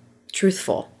wasn't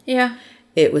truthful. Yeah.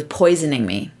 It was poisoning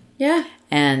me. Yeah.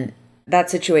 And that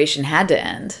situation had to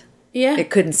end. Yeah. It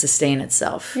couldn't sustain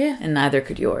itself. Yeah. And neither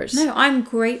could yours. No, I'm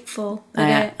grateful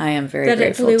that I am very that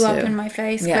grateful it blew too. up in my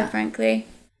face, Yeah. quite frankly.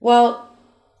 Well,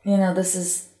 this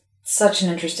is such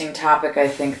an interesting topic. I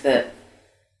think that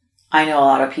I know a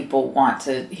lot of people want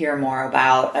to hear more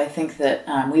about. I think that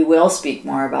we will speak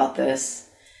more about this,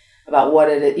 about what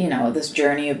it is, this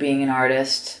journey of being an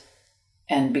artist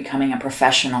and becoming a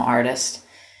professional artist.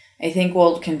 I think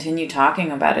we'll continue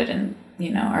talking about it in,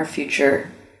 our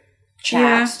future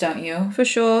chats, don't you? For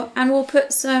sure. And we'll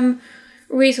put some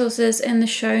resources in the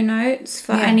show notes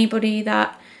for anybody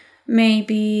that may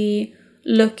be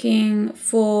looking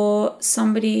for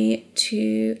somebody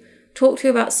to talk to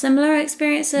about similar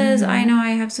experiences. I know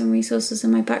I have some resources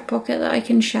in my back pocket that I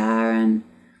can share and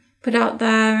put out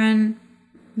there. And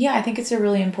yeah, I think it's a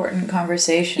really important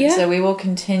conversation. Yeah. So we will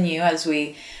continue as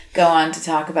we go on to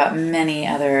talk about many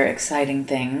other exciting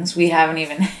things. We haven't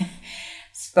even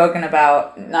spoken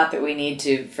about, not that we need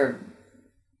to for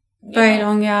very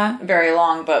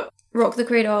long, but Rock the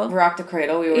Cradle. Rock the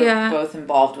Cradle. We were both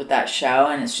involved with that show,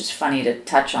 and it's just funny to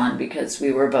touch on because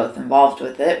we were both involved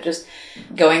with it. Just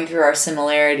going through our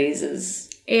similarities is...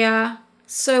 Yeah.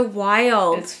 So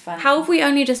wild. It's funny. How have we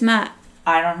only just met?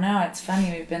 I don't know. It's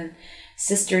funny. We've been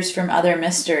sisters from other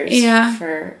misters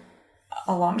for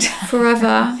a long time.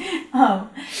 Forever.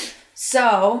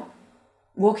 So,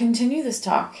 we'll continue this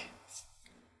talk.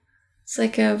 It's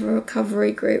like a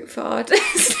recovery group for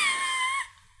artists.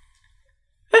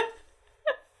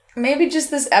 Maybe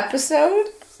just this episode?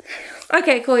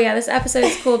 Okay, cool. Yeah, this episode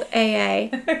is called AA.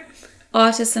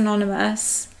 Artists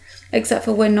Anonymous. Except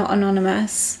for we're not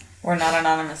anonymous. We're not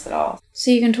anonymous at all. So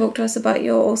you can talk to us about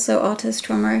your also artist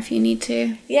trauma if you need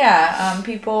to. Yeah,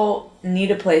 people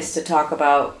need a place to talk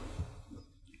about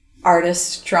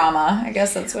artist trauma. I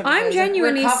guess that's what it is.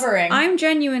 Recovering. I'm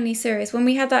genuinely serious. When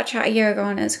we had that chat a year ago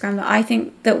on Instagram, that I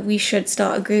think that we should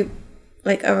start a group,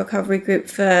 like a recovery group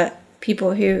for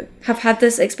people who have had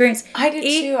this experience. I did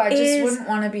too. I just wouldn't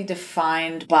want to be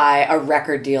defined by a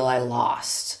record deal I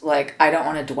lost. Like, I don't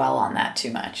want to dwell on that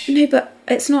too much. No, but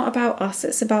it's not about us.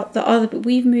 It's about the other.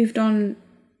 We've moved on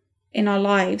in our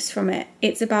lives from it.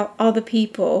 It's about other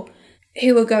people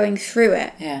who are going through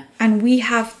it. Yeah. And we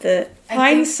have the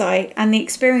hindsight and the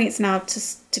experience now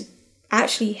to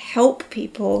actually help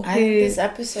people I think this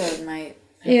episode might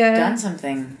have done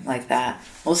something like that.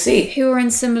 We'll see. Who are in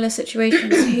similar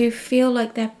situations, who feel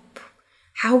like they're...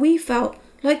 How we felt.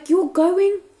 Like, you're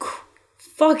going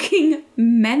fucking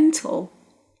mental.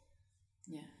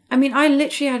 Yeah. I mean, I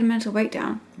literally had a mental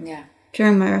breakdown. Yeah.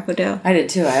 During my record deal. I did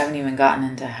too. I haven't even gotten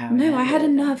into how... No, I had a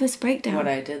nervous breakdown. What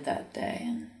I did that day.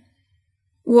 And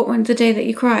what, when the day that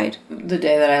you cried? The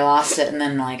day that I lost it, and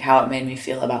then like how it made me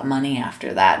feel about money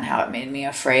after that, and how it made me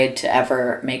afraid to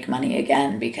ever make money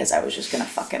again because I was just gonna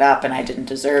fuck it up and I didn't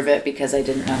deserve it because I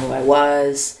didn't know who I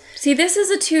was. See, this is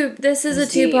a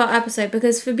two-part episode,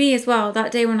 because for me as well,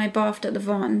 that day when I bathed at the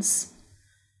Vons,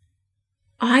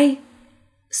 I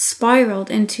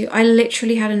spiraled into, I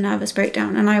literally had a nervous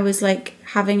breakdown and I was like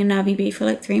having a nervy bee for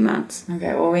like 3 months.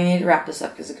 Okay, well, we need to wrap this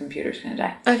up because the computer's going to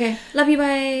die. Okay, love you,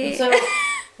 bye. So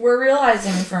we're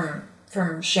realizing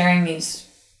from sharing these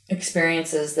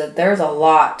experiences that there's a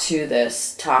lot to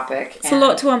this topic. It's a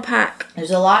lot to unpack.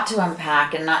 There's a lot to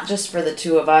unpack, and not just for the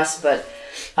two of us, but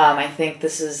I think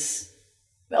this is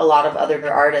a lot of other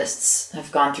artists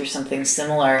have gone through something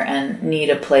similar and need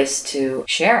a place to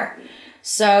share.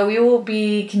 So we will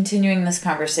be continuing this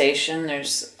conversation.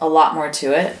 There's a lot more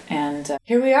to it, and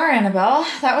here we are, Annabelle.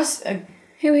 That was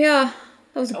Here we are.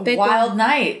 That was a big wild one.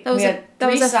 night. That was we a had that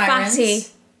was three a sirens. fatty.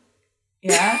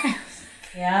 Yeah.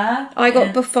 Yeah. I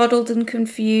got befuddled and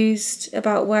confused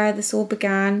about where this all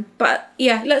began. But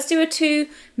yeah, let's do a 2,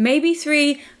 maybe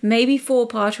 3, maybe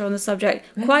 4-parter on the subject.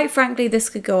 Quite frankly, this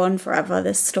could go on forever,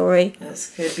 this story.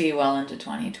 This could be well into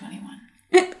 2021.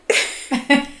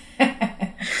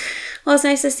 Well, it's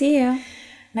nice to see you.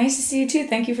 Nice to see you too.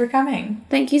 Thank you for coming.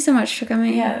 Thank you so much for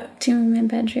coming to my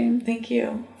bedroom. Thank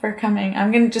you for coming.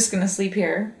 I'm just gonna sleep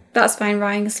here. That's fine.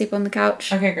 Ryan can sleep on the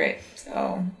couch. Okay, great.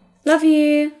 So Love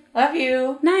you. love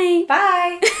you. Night.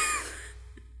 Bye.